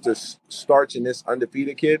fight after starching this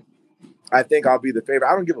undefeated kid, I think I'll be the favorite.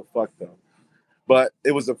 I don't give a fuck though. But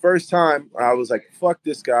it was the first time I was like, fuck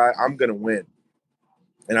this guy. I'm going to win.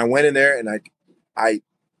 And I went in there and I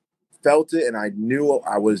felt it, and I knew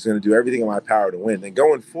I was going to do everything in my power to win. And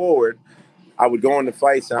going forward, I would go into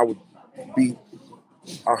fights and I would be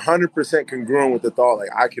 100% congruent with the thought, like,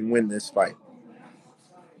 I can win this fight.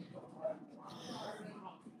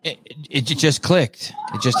 It just clicked.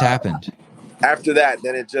 It just happened. After that,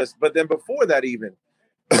 but then before that even,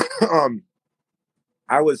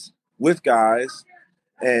 I was with guys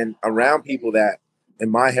and around people that in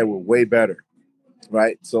my head were way better.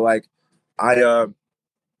 Right. So like I've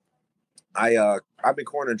been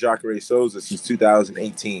cornering Jacare Souza since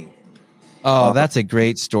 2018. Oh, that's a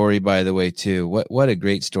great story, by the way, too. What a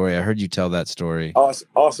great story. I heard you tell that story.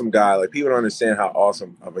 Awesome guy. Like, people don't understand how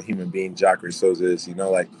awesome of a human being Jacare Souza is. You know,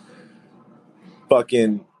 like,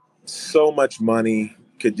 fucking so much money,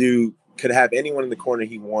 could have anyone in the corner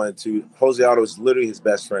he wanted to. Jose Aldo was literally his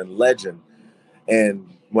best friend, legend. And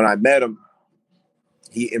when I met him,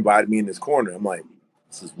 he invited me in his corner. I'm like,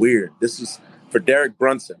 this is weird. This is for Derek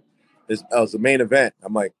Brunson. This was the main event.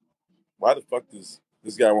 I'm like, why the fuck does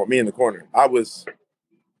this guy want me in the corner? I was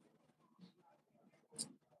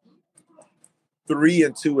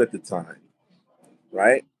 3-2 at the time,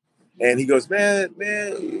 right? And he goes, man,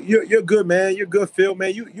 you're good, man. You're good, Phil,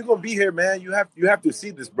 man. You're gonna be here, man. You have to see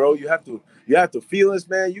this, bro. You have to feel this,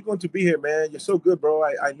 man. You're going to be here, man. You're so good, bro.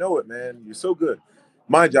 I know it, man. You're so good.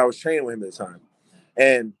 Mind you, I was training with him at the time,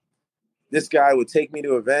 and this guy would take me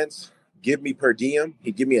to events, give me per diem.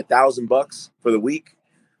 He'd give me $1,000 for the week.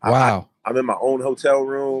 Wow. I'm in my own hotel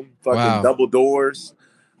room, fucking double doors,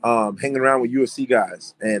 hanging around with UFC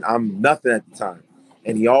guys, and I'm nothing at the time.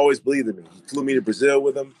 And he always believed in me. He flew me to Brazil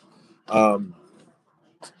with him.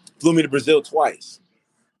 Flew me to Brazil twice.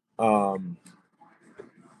 Like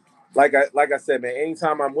I said, man,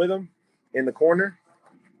 anytime I'm with him in the corner,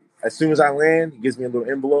 as soon as I land, he gives me a little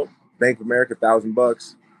envelope, Bank of America,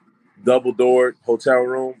 $1,000. Double doored hotel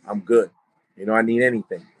room, I'm good. You know, I need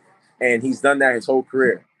anything. And he's done that his whole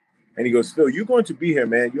career. And he goes, Phil, you're going to be here,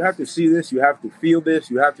 man. You have to see this. You have to feel this.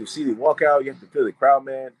 You have to see the walkout. You have to feel the crowd,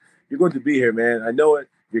 man. You're going to be here, man. I know it.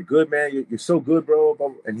 You're good, man. You're so good,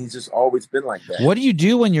 bro. And he's just always been like that. What do you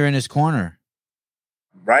do when you're in his corner?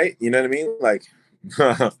 Right? You know what I mean? Like,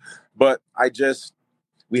 but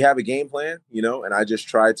we have a game plan, you know, and I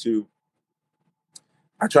try to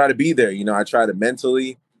be there. You know, I try to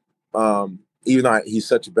mentally, even though he's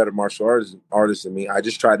such a better martial artist than me, I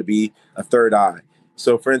just try to be a third eye.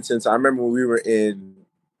 So, for instance, I remember when we were in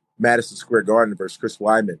Madison Square Garden versus Chris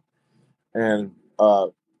Weidman, and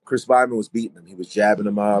Chris Weidman was beating him. He was jabbing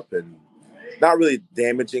him up and not really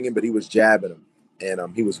damaging him, but he was jabbing him,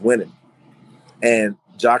 and he was winning. And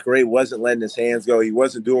Jacare wasn't letting his hands go. He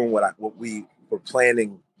wasn't doing what we were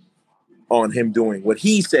planning on him doing, what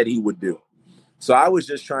he said he would do. So I was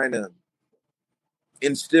just trying to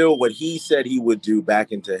instill what he said he would do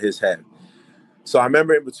back into his head. So I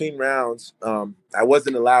remember in between rounds, I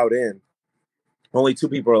wasn't allowed in. Only 2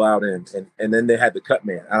 people were allowed in. And then they had the cut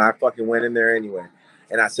man. And I fucking went in there anyway.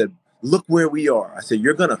 And I said, look where we are. I said,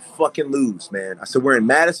 you're going to fucking lose, man. I said, we're in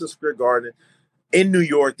Madison Square Garden in New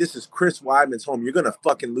York. This is Chris Weidman's home. You're going to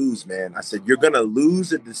fucking lose, man. I said, you're going to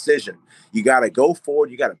lose a decision. You got to go forward.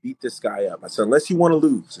 You got to beat this guy up. I said, unless you want to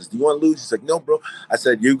lose. Do you want to lose? He's like, no, bro. I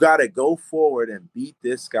said, you got to go forward and beat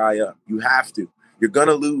this guy up. You have to. You're going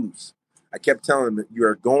to lose. I kept telling him that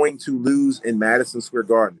you're going to lose in Madison Square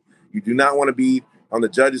Garden. You do not want to be on the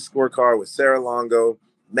judges' scorecard with Sarah Longo,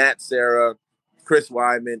 Matt Serra, Chris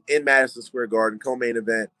Weidman in Madison Square Garden, co-main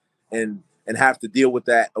event, and have to deal with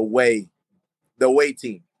that away, the away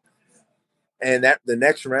team. And that the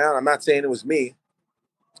next round, I'm not saying it was me,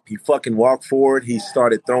 he fucking walked forward. He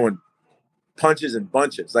started throwing punches and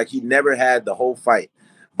bunches like he never had the whole fight.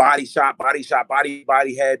 Body shot, body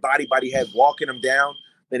head, walking him down.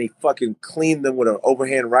 Then he fucking cleaned them with an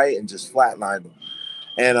overhand right and just flatlined them.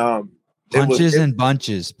 And punches and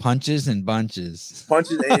bunches. punches. And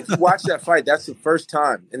if you watch that fight, that's the first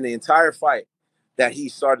time in the entire fight that he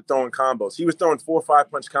started throwing combos. He was throwing 4 or 5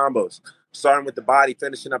 punch combos, starting with the body,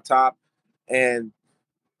 finishing up top, and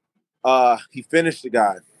he finished the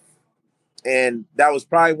guy. And that was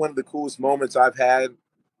probably one of the coolest moments I've had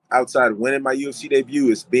outside of winning my UFC debut,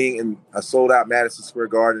 is being in a sold-out Madison Square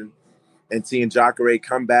Garden and seeing Jacare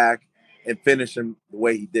come back and finish him the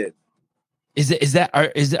way he did.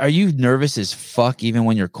 Are you nervous as fuck even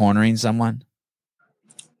when you're cornering someone?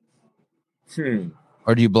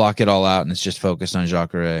 Or do you block it all out and it's just focused on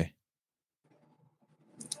Jacare?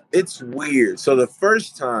 It's weird. So the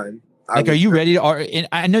first time, are you ready to?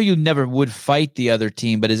 I know you never would fight the other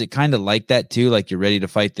team, but is it kind of like that too? Like you're ready to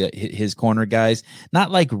fight his corner guys?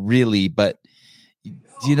 Not like really, but do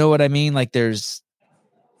you know what I mean? Like there's.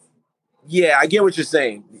 Yeah, I get what you're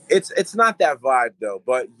saying. It's not that vibe though,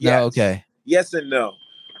 but yes. No, okay. Yes and no.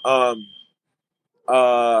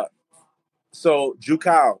 So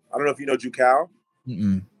Jukao, I don't know if you know Jukao.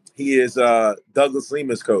 Mm-mm. He is Douglas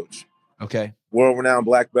Lima's coach. Okay. World-renowned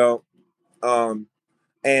black belt.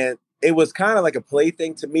 And it was kind of like a play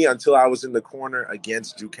thing to me until I was in the corner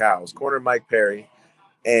against Jukao. I was corner Mike Perry,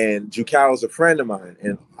 and Jukao is a friend of mine,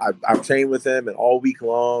 and I've trained with him, and all week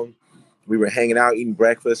long we were hanging out, eating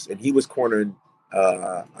breakfast, and he was cornering.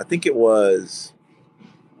 I think it was.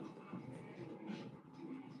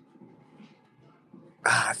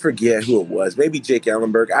 I forget who it was. Maybe Jake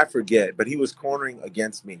Ellenberg. I forget, but he was cornering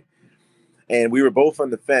against me. And we were both on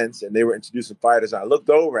the fence, and they were introducing fighters. I looked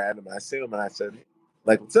over at him, and I seen him, and I said,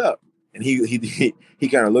 like, what's up? And he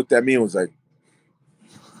kind of looked at me and was like,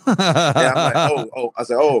 and I'm like, oh. I was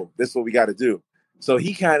like, oh, this is what we got to do. So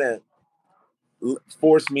he kind of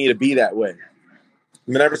forced me to be that way.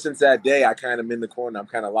 I mean, ever since that day, I kind of am in the corner. I'm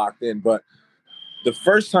kind of locked in. But the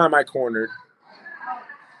first time I cornered,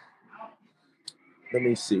 let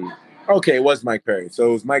me see. Okay, it was Mike Perry. So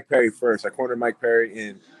it was Mike Perry first. I cornered Mike Perry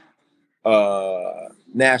in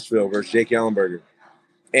Nashville versus Jake Ellenberger.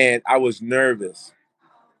 And I was nervous.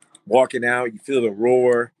 Walking out, you feel the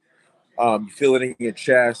roar. You feel it in your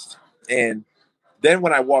chest. And then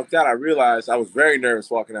when I walked out, I realized I was very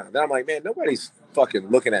nervous walking out. Then I'm like, man, nobody's fucking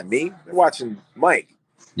looking at me. They're watching Mike.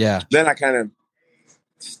 Yeah. Then I kind of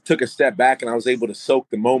took a step back and I was able to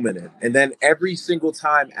soak the moment in. And then every single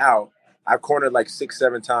time out, I cornered like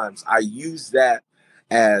 6-7 times. I used that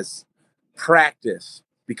as practice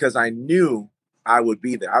because I knew I would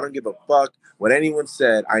be there. I don't give a fuck what anyone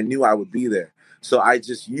said. I knew I would be there. So I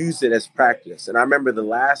just used it as practice. And I remember the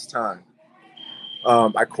last time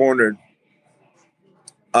I cornered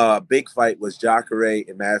a big fight was Jacare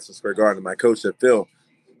in Madison Square Garden. My coach said, Phil,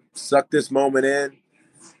 suck this moment in.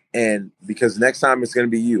 And because next time it's going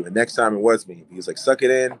to be you. And next time it was me. He was like, suck it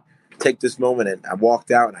in, take this moment. And I walked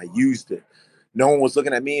out and I used it. No one was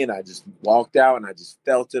looking at me. And I just walked out and I just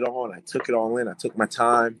felt it all. And I took it all in. I took my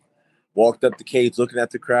time, walked up the cage looking at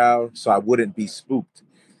the crowd so I wouldn't be spooked.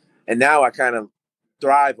 And now I kind of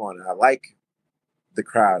thrive on it. I like the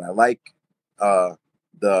crowd. I like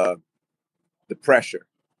the pressure.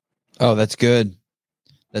 Oh, that's good.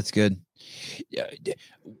 That's good.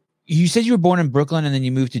 You said you were born in Brooklyn and then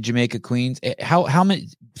you moved to Jamaica, Queens. How many,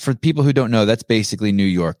 for people who don't know, that's basically New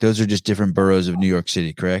York. Those are just different boroughs of New York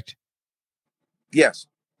City, correct? Yes.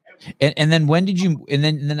 And then when did you, and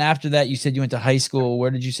then after that, you said you went to high school.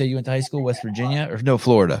 Where did you say you went to high school? West Virginia or no,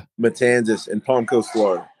 Florida? Matanzas in Palm Coast,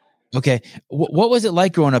 Florida. Okay. What was it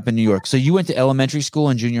like growing up in New York? So you went to elementary school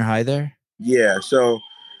and junior high there? Yeah. So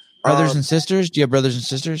brothers and sisters? Do you have brothers and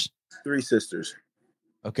sisters? 3 sisters.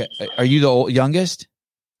 Okay. Are you the youngest?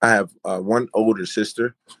 I have 1 older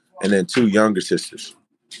sister and then 2 younger sisters.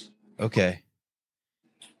 Okay.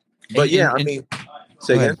 But I mean,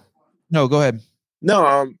 say again. No, go ahead.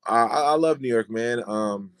 No, I love New York, man.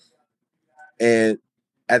 And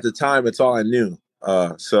at the time, it's all I knew.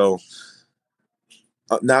 So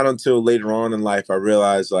not until later on in life, I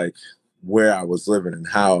realized like where I was living and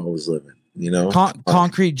how I was living, you know?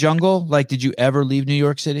 Concrete jungle. Like, did you ever leave New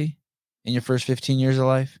York City in your first 15 years of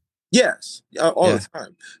life? Yes, all the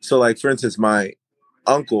time. So like, for instance, my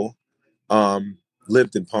uncle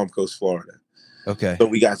lived in Palm Coast, Florida. Okay. So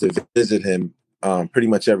we got to visit him pretty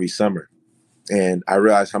much every summer. And I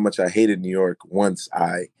realized how much I hated New York once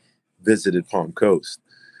I visited Palm Coast.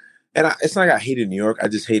 And it's not like I hated New York. I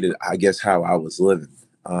just hated, I guess, how I was living.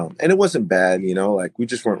 And it wasn't bad, you know, like we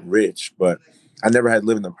just weren't rich. But I never had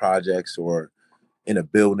lived in the projects or in a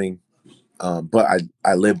building. But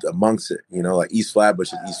I lived amongst it, you know, like East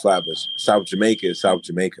Flatbush is East Flatbush. South Jamaica is South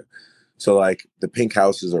Jamaica. So like the pink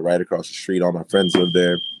houses are right across the street. All my friends live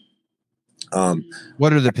there.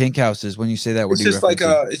 What are the pink houses? When you say that, what It's are you just like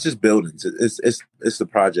referencing? it's just buildings. It's the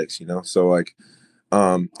projects, you know. So like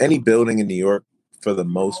any building in New York for the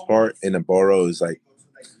most part in a borough is like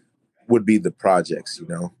would be the projects, you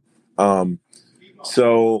know.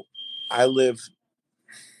 So I live.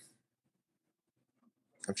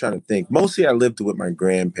 I'm trying to think. Mostly I lived with my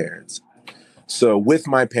grandparents. So with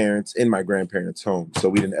my parents in my grandparents' home. So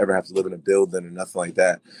we didn't ever have to live in a building or nothing like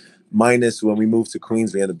that. Minus when we moved to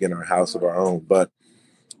Queens, we ended up getting our house of our own. But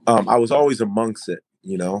I was always amongst it,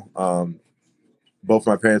 you know. Both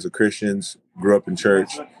my parents were Christians, grew up in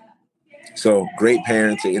church. So great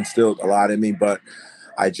parents, they instilled a lot in me, but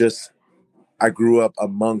I I grew up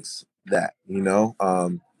amongst that, you know.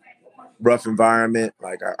 Rough environment.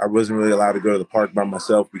 Like I wasn't really allowed to go to the park by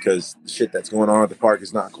myself because the shit that's going on at the park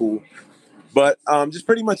is not cool. But just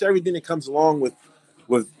pretty much everything that comes along with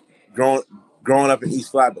growing up in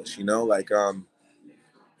East Flatbush, you know, like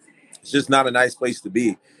it's just not a nice place to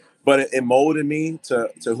be. But it molded me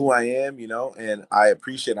to who I am, you know, and I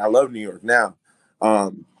appreciate I love New York now.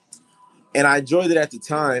 And I enjoyed it at the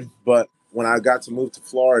time, but when I got to move to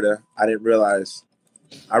Florida, I realized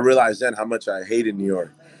then how much I hated New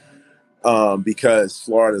York. Because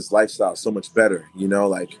Florida's lifestyle is so much better, you know,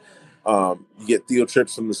 like you get field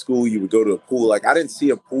trips from the school, you would go to a pool. Like I didn't see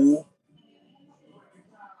a pool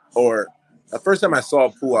or the first time I saw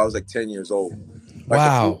a pool, I was like 10 years old. Like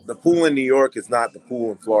Wow. the pool in New York is not the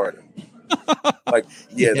pool in Florida. Like,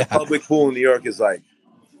 yeah, the Yeah. public pool in New York is like,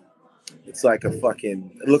 it's like a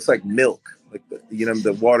fucking, it looks like milk. Like, you know,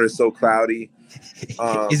 the water is so cloudy.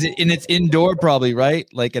 Is it, and it's indoor probably, right?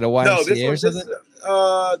 Like at a No, YMCA or something?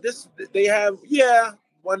 this, they have, yeah,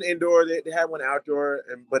 one indoor, they have one outdoor,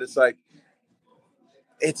 but it's like,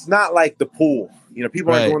 it's not like the pool. You know,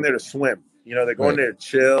 people aren't Right. going there to swim. You know, they're going Right. there to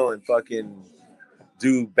chill and fucking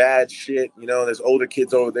do bad shit. You know, there's older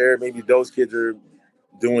kids over there. Maybe those kids are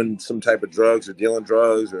doing some type of drugs or dealing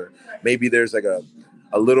drugs, or maybe there's like a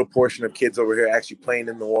little portion of kids over here actually playing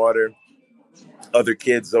in the water. Other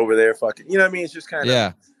kids over there fucking, you know what I mean? It's just kind of,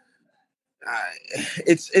 Yeah.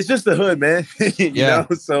 it's just the hood, man. You Yeah.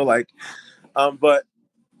 know? So like, but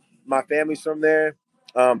my family's from there.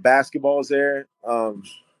 Basketball's there.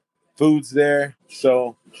 Food's there.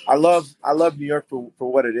 So I love New York for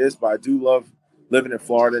what it is, but I do love living in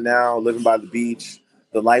Florida now, living by the beach,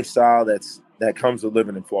 the lifestyle that comes with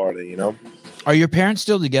living in Florida, you know? Are your parents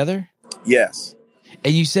still together? Yes.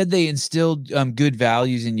 And you said they instilled good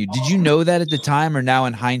values in you. Did you know that at the time, or now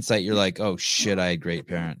in hindsight, you're like, oh shit, I had great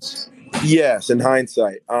parents? Yes, in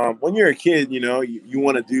hindsight. When you're a kid, you know, you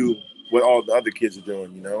want to do what all the other kids are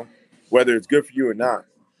doing, you know, whether it's good for you or not.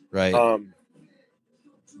 Right.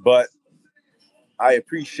 But I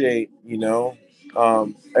appreciate, you know,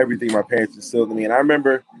 everything my parents instilled in me. And I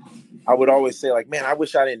remember I would always say, like, man, I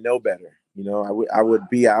wish I didn't know better. You know, I would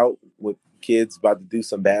be out with kids about to do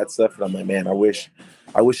some bad stuff, and I'm like, man, I wish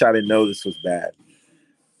I didn't know this was bad,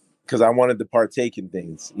 because I wanted to partake in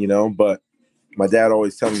things, you know. But my dad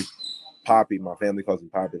always tell me, Poppy, my family calls me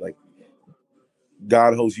Poppy, like,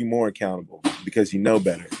 God holds you more accountable because you know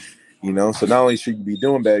better, you know. So not only should you be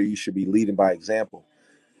doing better, you should be leading by example.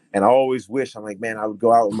 And I always wish, I'm like, man, I would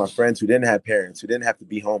go out with my friends who didn't have parents, who didn't have to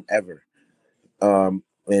be home ever,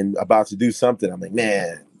 and about to do something. I'm like,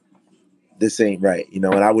 man, this ain't right, you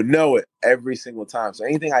know. And I would know it every single time. So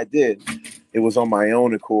anything I did, it was on my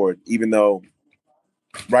own accord, even though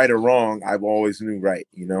right or wrong, I've always knew right,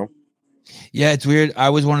 you know. Yeah, it's weird. I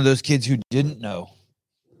was one of those kids who didn't know.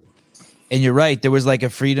 And you're right. There was like a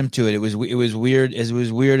freedom to it. It was weird. As it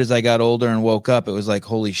was weird as I got older and woke up, it was like,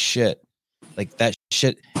 holy shit. Like that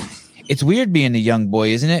shit. It's weird being a young boy,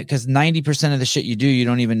 isn't it? Because 90% of the shit you do, you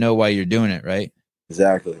don't even know why you're doing it, right?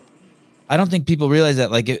 Exactly. I don't think people realize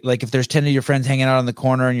that. Like if there's 10 of your friends hanging out on the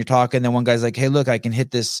corner and you're talking, then one guy's like, hey, look, I can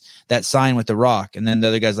hit that sign with the rock. And then the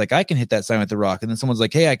other guy's like, I can hit that sign with the rock. And then someone's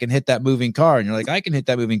like, hey, I can hit that moving car. And you're like, I can hit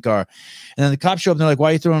that moving car. And then the cops show up and they're like,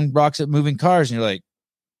 why are you throwing rocks at moving cars? And you're like,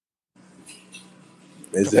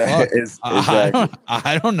 Exactly.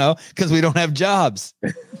 I don't know, because we don't have jobs.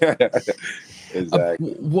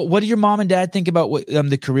 Exactly. What do your mom and dad think about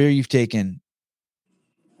the career you've taken?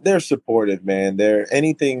 They're supportive, man. They're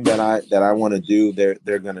anything that I want to do,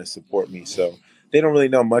 they're gonna support me. So they don't really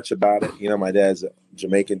know much about it. You know, my dad's a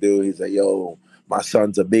Jamaican dude. He's like, yo, my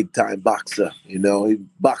son's a big time boxer. You know, he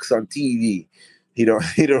boxes on TV. He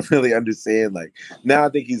don't really understand. Like now, I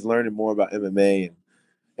think he's learning more about MMA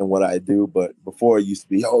and what I do. But before it used to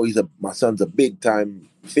be, oh, my son's a big time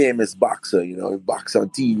famous boxer. You know, he boxes on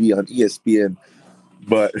TV on ESPN.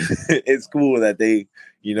 But it's cool that they,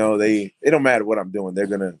 You know, they don't matter what I'm doing. They're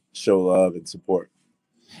going to show love and support.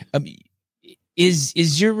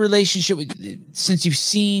 Is your relationship since you've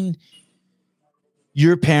seen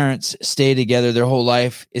your parents stay together their whole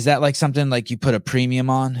life, is that like something like you put a premium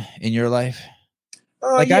on in your life?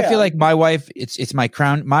 Like, Yeah. I feel like my wife, it's my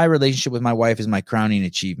crown. My relationship with my wife is my crowning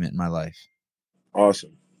achievement in my life.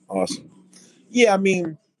 Awesome. Yeah, I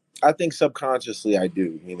mean, I think subconsciously I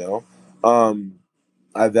do, you know.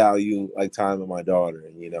 I value like time with my daughter,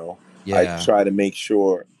 and I try to make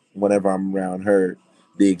sure whenever I'm around her,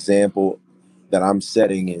 the example that I'm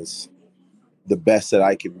setting is the best that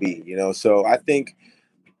I can be, So I think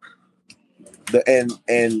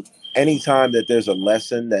and anytime that there's a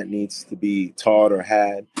lesson that needs to be taught or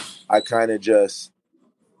had, I kind of just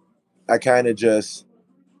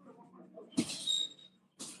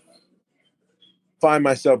find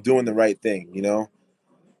myself doing the right thing,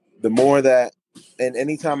 The more that, and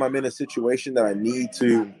anytime I'm in a situation that I need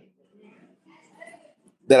to,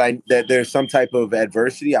 that there's some type of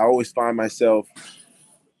adversity, I always find myself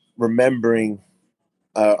remembering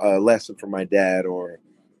a lesson from my dad, or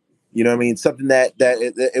what I mean, something that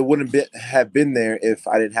it wouldn't have been there if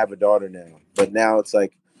I didn't have a daughter now. But now it's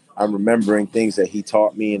like I'm remembering things that he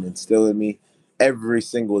taught me and instilled in me every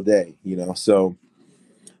single day, So,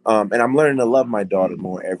 and I'm learning to love my daughter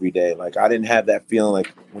more every day. Like, I didn't have that feeling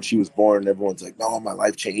like when she was born and everyone's like, "No, my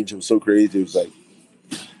life changed. It was so crazy." It was like,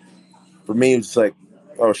 for me, it was like,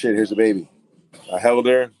 "Oh shit, here's a baby." I held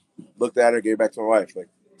her, looked at her, gave her back to my wife. Like,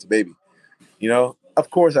 it's a baby, Of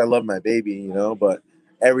course, I love my baby, but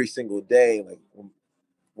every single day, like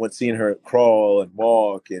when seeing her crawl and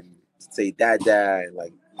walk and say "dad, dad," and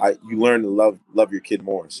like you learn to love your kid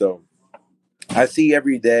more. So I see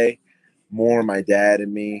every day more of my dad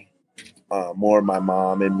in me, more of my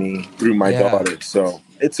mom in me through my daughter. So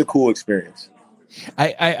it's a cool experience.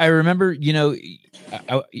 I remember,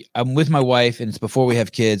 I'm with my wife, and it's before we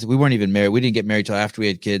have kids. We weren't even married. We didn't get married till after we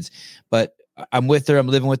had kids, but I'm with her. I'm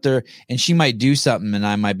living with her, and she might do something, and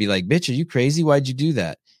I might be like, "Bitch, are you crazy? Why'd you do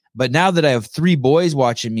that?" But now that I have 3 boys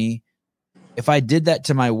watching me, if I did that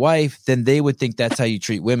to my wife, then they would think that's how you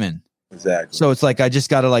treat women. Exactly. So it's like, I just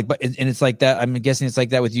got to like, and it's like that. I'm guessing it's like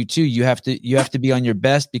that with you too. You have to be on your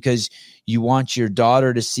best because you want your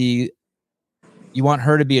daughter to see, you want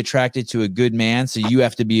her to be attracted to a good man. So you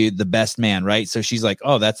have to be the best man. Right. So she's like,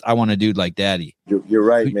 oh, I want a dude like daddy. You're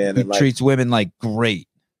right, man. Who treats women like great.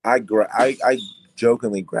 I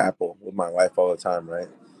jokingly grapple with my wife all the time. Right.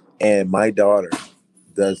 And my daughter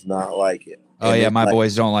does not like it. Oh yeah. My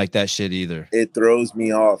boys don't like that shit either. It throws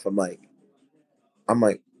me off. I'm like,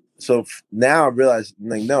 so now I realize,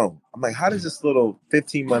 like, no, I'm like, how does this little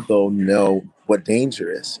 15-month-old know what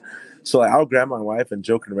danger is? So like, I'll grab my wife and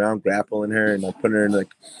joking around, grappling her, and like putting her in like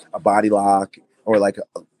a body lock, or like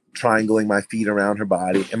triangling my feet around her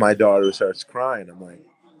body, and my daughter starts crying. I'm like,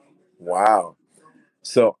 wow.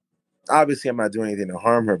 So obviously I'm not doing anything to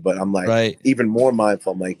harm her, but I'm like, even more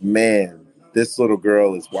mindful. I'm like, man, this little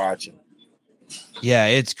girl is watching. Yeah,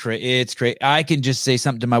 it's great. It's great. I can just say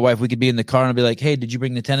something to my wife. We could be in the car and I'll be like, "Hey, did you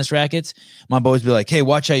bring the tennis rackets?" My boys be like, "Hey,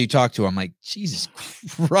 watch how you talk to her." I'm like, Jesus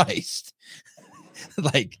Christ.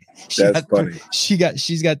 Like, that's funny.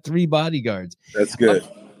 She's got 3 bodyguards. That's good.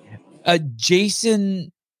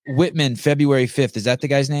 Jason Whitman, February 5th. Is that the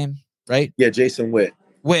guy's name? Right? Yeah, Jason Witt.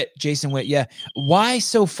 Jason Witt. Yeah. Why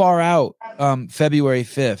so far out? February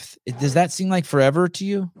 5th. Does that seem like forever to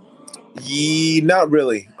you? Not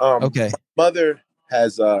really. Okay. My mother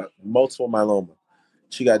has multiple myeloma.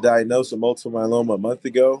 She got diagnosed with multiple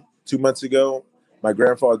myeloma 2 months ago. My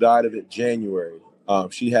grandfather died of it January.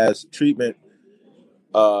 She has treatment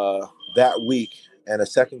that week and a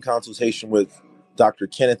second consultation with Dr.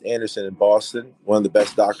 Kenneth Anderson in Boston, one of the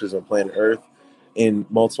best doctors on planet Earth, in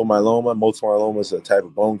multiple myeloma. Multiple myeloma is a type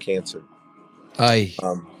of bone cancer.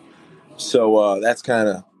 So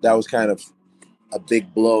that was kind of a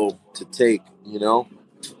big blow to take,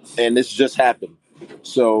 and this just happened.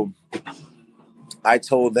 So I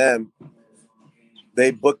told them,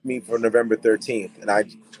 they booked me for November 13th, and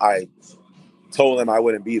I told them I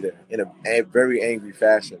wouldn't be there in a very angry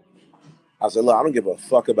fashion. I said, look, I don't give a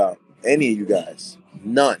fuck about any of you guys.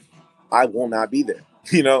 None. I will not be there.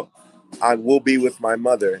 I will be with my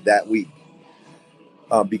mother that week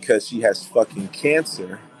because she has fucking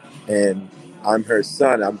cancer, and I'm her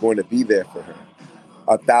son. I'm going to be there for her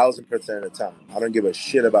 1,000% of the time. I don't give a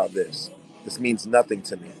shit about this. This means nothing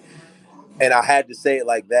to me. And I had to say it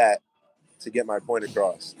like that to get my point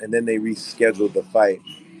across. And then they rescheduled the fight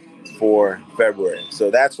for February. So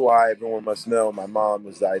that's why everyone must know my mom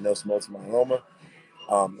was diagnosed with multiple myeloma.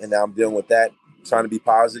 And now I'm dealing with that, trying to be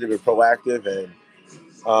positive and proactive. And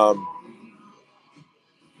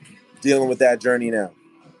dealing with that journey now.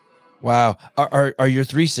 Wow. Are your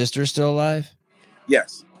 3 sisters still alive?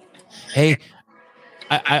 Yes. Hey,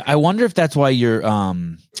 I wonder if that's why your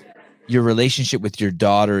relationship with your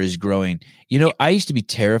daughter is growing. You know, I used to be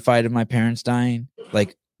terrified of my parents dying.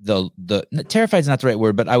 Like the terrified is not the right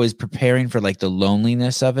word, but I was preparing for like the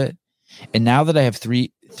loneliness of it. And now that I have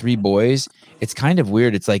three boys, it's kind of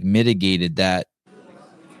weird. It's like mitigated that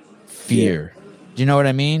fear. Yeah. Do you know what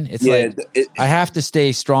I mean? It's Yeah. like I have to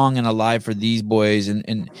stay strong and alive for these boys,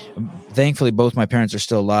 and thankfully both my parents are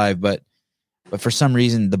still alive. But for some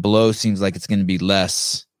reason, the blow seems like it's going to be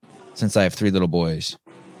less since I have 3 little boys.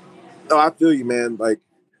 Oh, I feel you, man. Like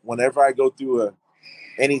whenever I go through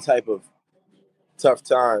any type of tough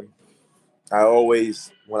time, I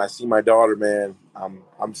always, when I see my daughter, man,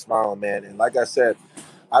 I'm smiling, man. And like I said,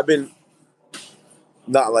 I've been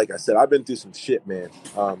I've been through some shit, man.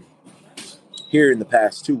 Here in the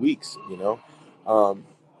past 2 weeks, you know.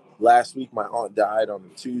 Last week, my aunt died on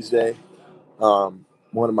a Tuesday. One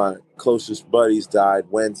of my closest buddies died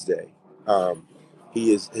Wednesday.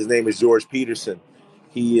 His name is George Peterson.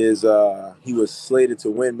 He was slated to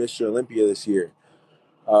win Mr. Olympia this year.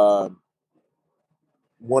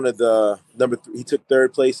 One of the number 3, he took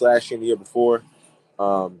 3rd place last year and the year before.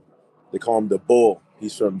 They call him the Bull.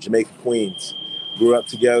 He's from Jamaica, Queens. Grew up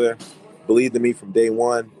together. Believed in me from day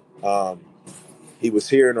one. He was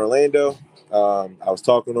here in Orlando. I was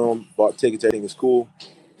talking to him, bought tickets, everything was cool.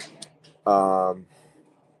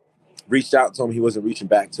 Reached out to him. He wasn't reaching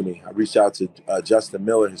back to me. I reached out to Justin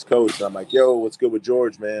Miller, his coach, and I'm like, yo, what's good with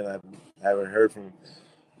George, man? I haven't heard from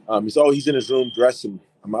him. He said, oh, he's in his room dressing.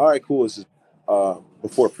 I'm like, all right, cool. This is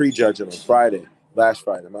before prejudging on Friday, last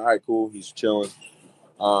Friday. I'm like, all right, cool. He's chilling.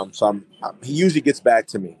 He usually gets back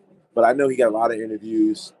to me, but I know he got a lot of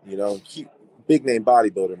interviews, you know, big name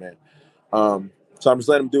bodybuilder, man. So I'm just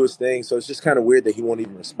letting him do his thing. So it's just kind of weird that he won't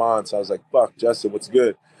even respond. So I was like, fuck, Justin, what's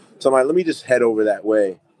good? So I'm like, let me just head over that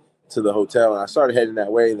way to the hotel. And I started heading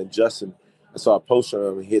that way. And then Justin, I saw a post on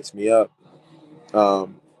him. He hits me up.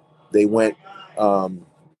 They went,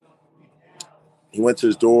 he went to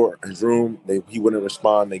his door, his room. He wouldn't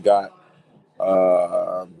respond. They got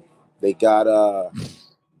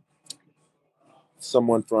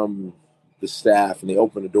someone from the staff, and they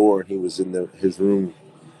opened the door, and he was in his room,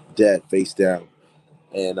 dead, face down.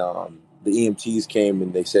 And the EMTs came,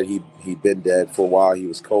 and they said he'd been dead for a while. He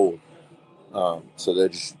was cold. So they're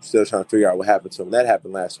just still trying to figure out what happened to him. That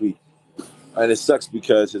happened last week. And it sucks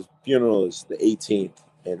because his funeral is the 18th,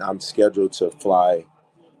 and I'm scheduled to fly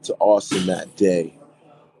to Austin that day.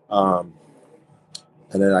 And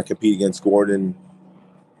then I compete against Gordon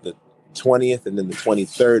the 20th, and then the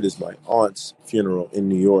 23rd is my aunt's funeral in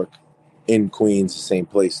New York, in Queens, the same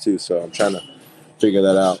place too. So I'm trying to figure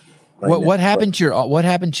that out. What happened to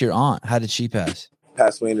your aunt? How did she pass?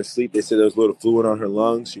 Passed away in her sleep. They said there was a little fluid on her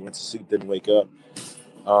lungs. She went to sleep, didn't wake up.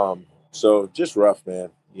 So just rough, man.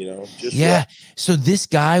 You know. Rough. So this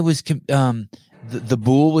guy was the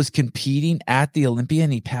Bull was competing at the Olympia,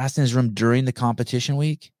 and he passed in his room during the competition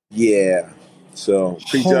week. Yeah. So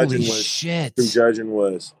prejudging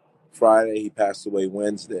was Friday. He passed away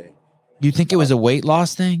Wednesday. Do you think it was a weight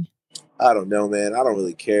loss thing? I don't know, man. I don't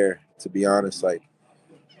really care, to be honest. Like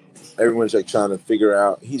everyone's like trying to figure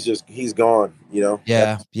out. He's gone. You know.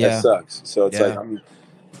 That sucks. So it's like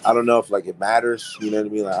I don't know if like it matters. You know what I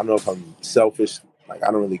mean? Like I don't know if I'm selfish. Like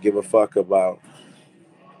I don't really give a fuck about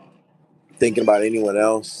thinking about anyone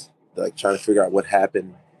else. Like trying to figure out what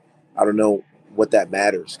happened. I don't know what that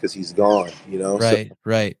matters because he's gone. You know. Right.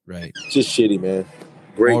 Just shitty, man.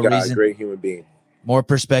 Great guy, great human being. More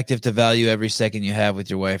perspective to value every second you have with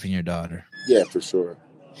your wife and your daughter. Yeah, for sure.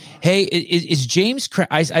 Hey, is James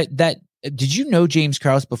Krause? Did you know James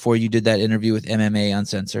Krause before you did that interview with MMA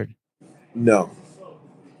Uncensored? No.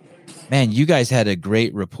 Man, you guys had a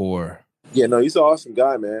great rapport. Yeah, no, he's an awesome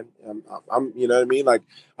guy, man. I'm you know what I mean? Like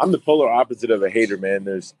I'm the polar opposite of a hater, man.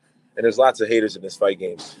 There's lots of haters in this fight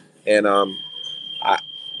game, and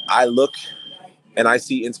I look and I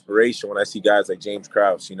see inspiration when I see guys like James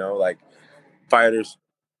Krause. You know, like fighters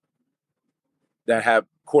that have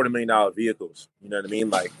 $250,000 vehicles. You know what I mean?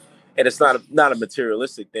 Like, and it's not a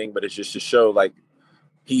materialistic thing, but it's just to show like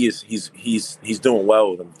he's doing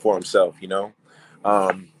well with them for himself. You know.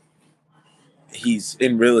 He's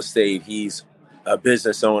in real estate. He's a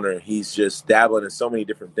business owner. He's just dabbling in so many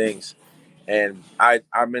different things. And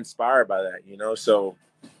I'm inspired by that, you know? So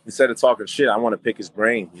instead of talking shit, I want to pick his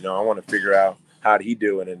brain, you know? I want to figure out how did he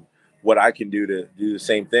do it and what I can do to do the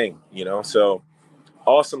same thing, you know? So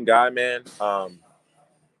awesome guy, man. I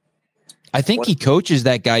think he coaches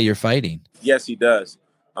that guy you're fighting. Yes, he does.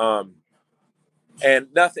 And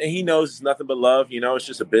nothing. He knows it's nothing but love. It's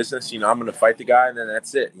just a business. I'm going to fight the guy, and then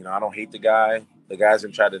that's it. I don't hate the guy. The guy's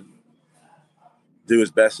going to try to do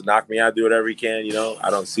his best to knock me out, do whatever he can. I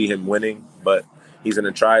don't see him winning, but he's going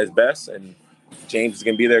to try his best, and James is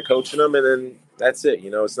going to be there coaching him, and then that's it.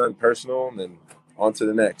 It's nothing personal, and then on to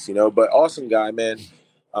the next. But awesome guy, man.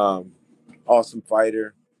 Awesome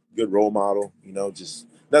fighter, good role model. Just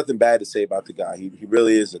nothing bad to say about the guy. He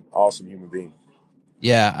really is an awesome human being.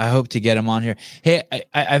 Yeah, I hope to get him on here. Hey,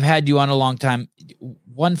 I've had you on a long time.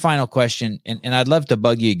 One final question, and I'd love to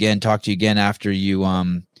bug you again, talk to you again after you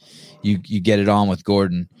you get it on with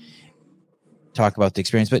Gordon, talk about the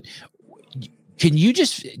experience. But can you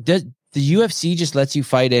does the UFC just lets you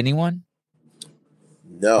fight anyone?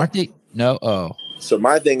 No. Aren't they? No. Oh. So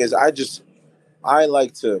my thing is, I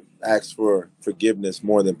like to ask for forgiveness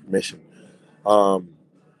more than permission.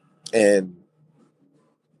 And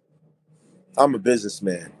I'm a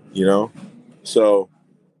businessman, so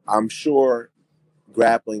I'm sure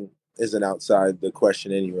grappling isn't outside the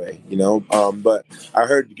question anyway, but I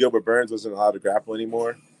heard Gilbert Burns wasn't allowed to grapple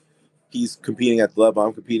anymore. He's competing at the level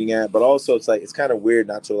I'm competing at, but also it's kind of weird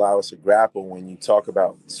not to allow us to grapple when you talk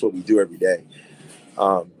about it's what we do every day.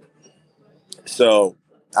 So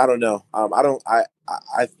I don't know. I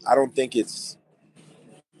don't think it's.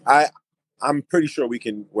 I'm pretty sure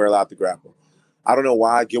we're allowed to grapple. I don't know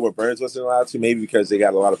why Gilbert Burns wasn't allowed to. Maybe because they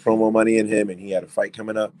got a lot of promo money in him and he had a fight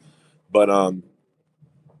coming up. But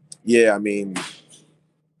yeah, I mean,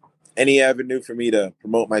 any avenue for me to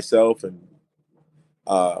promote myself and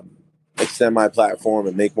extend my platform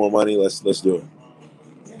and make more money, let's do it.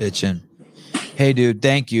 Bitchin'. Hey, dude,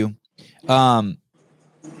 thank you.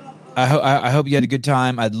 I hope you had a good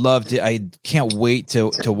time. I'd love to. I can't wait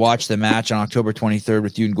to watch the match on October 23rd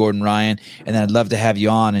with you and Gordon Ryan, and then I'd love to have you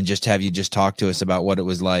on and just have you just talk to us about what it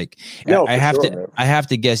was like. No, I have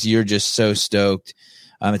to guess you're just so stoked.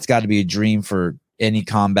 It's got to be a dream for any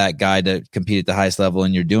combat guy to compete at the highest level,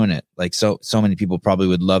 and you're doing it. Like so many people probably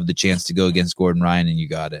would love the chance to go against Gordon Ryan, and you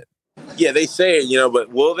got it. Yeah, they say it, but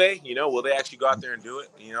will they? Will they actually go out there and do it?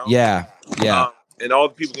 Yeah. And all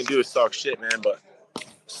the people can do is talk shit, man. But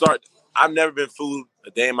I've never been fooled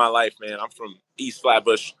a day in my life, man. I'm from East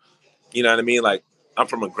Flatbush. You know what I mean? Like, I'm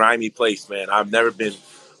from a grimy place, man. I've never been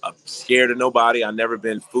scared of nobody. I've never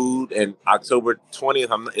been fooled. And October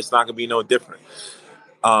 20th, it's not going to be no different.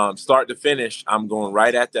 Start to finish, I'm going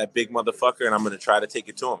right at that big motherfucker, and I'm going to try to take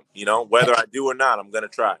it to him. Whether I do or not, I'm going to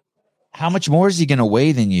try. How much more is he going to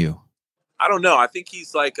weigh than you? I don't know. I think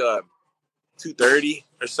he's like 230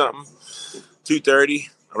 or something. 230,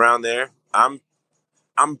 around there.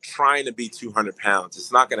 I'm trying to be 200 pounds.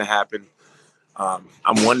 It's not going to happen. I'm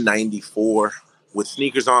 194. With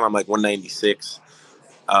sneakers on, I'm like 196.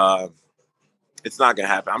 It's not going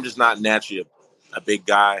to happen. I'm just not naturally a big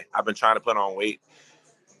guy. I've been trying to put on weight.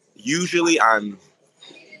 Usually I'm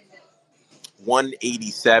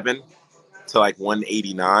 187 to like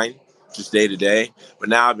 189 just day to day. But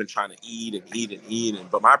now I've been trying to eat.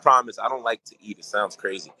 But my problem is I don't like to eat. It sounds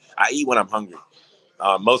crazy. I eat when I'm hungry.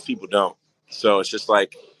 Most people don't. So it's just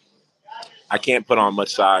like I can't put on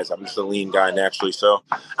much size. I'm just a lean guy naturally. So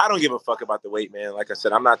I don't give a fuck about the weight, man. Like I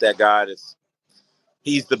said, I'm not that guy.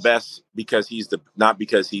 He's the best because not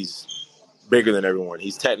because he's bigger than everyone.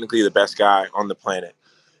 He's technically the best guy on the planet.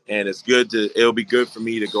 And it'll be good for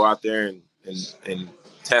me to go out there and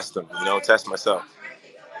test him, test myself.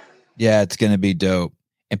 Yeah, it's going to be dope.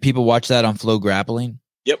 And people watch that on Flow Grappling?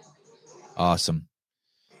 Yep. Awesome.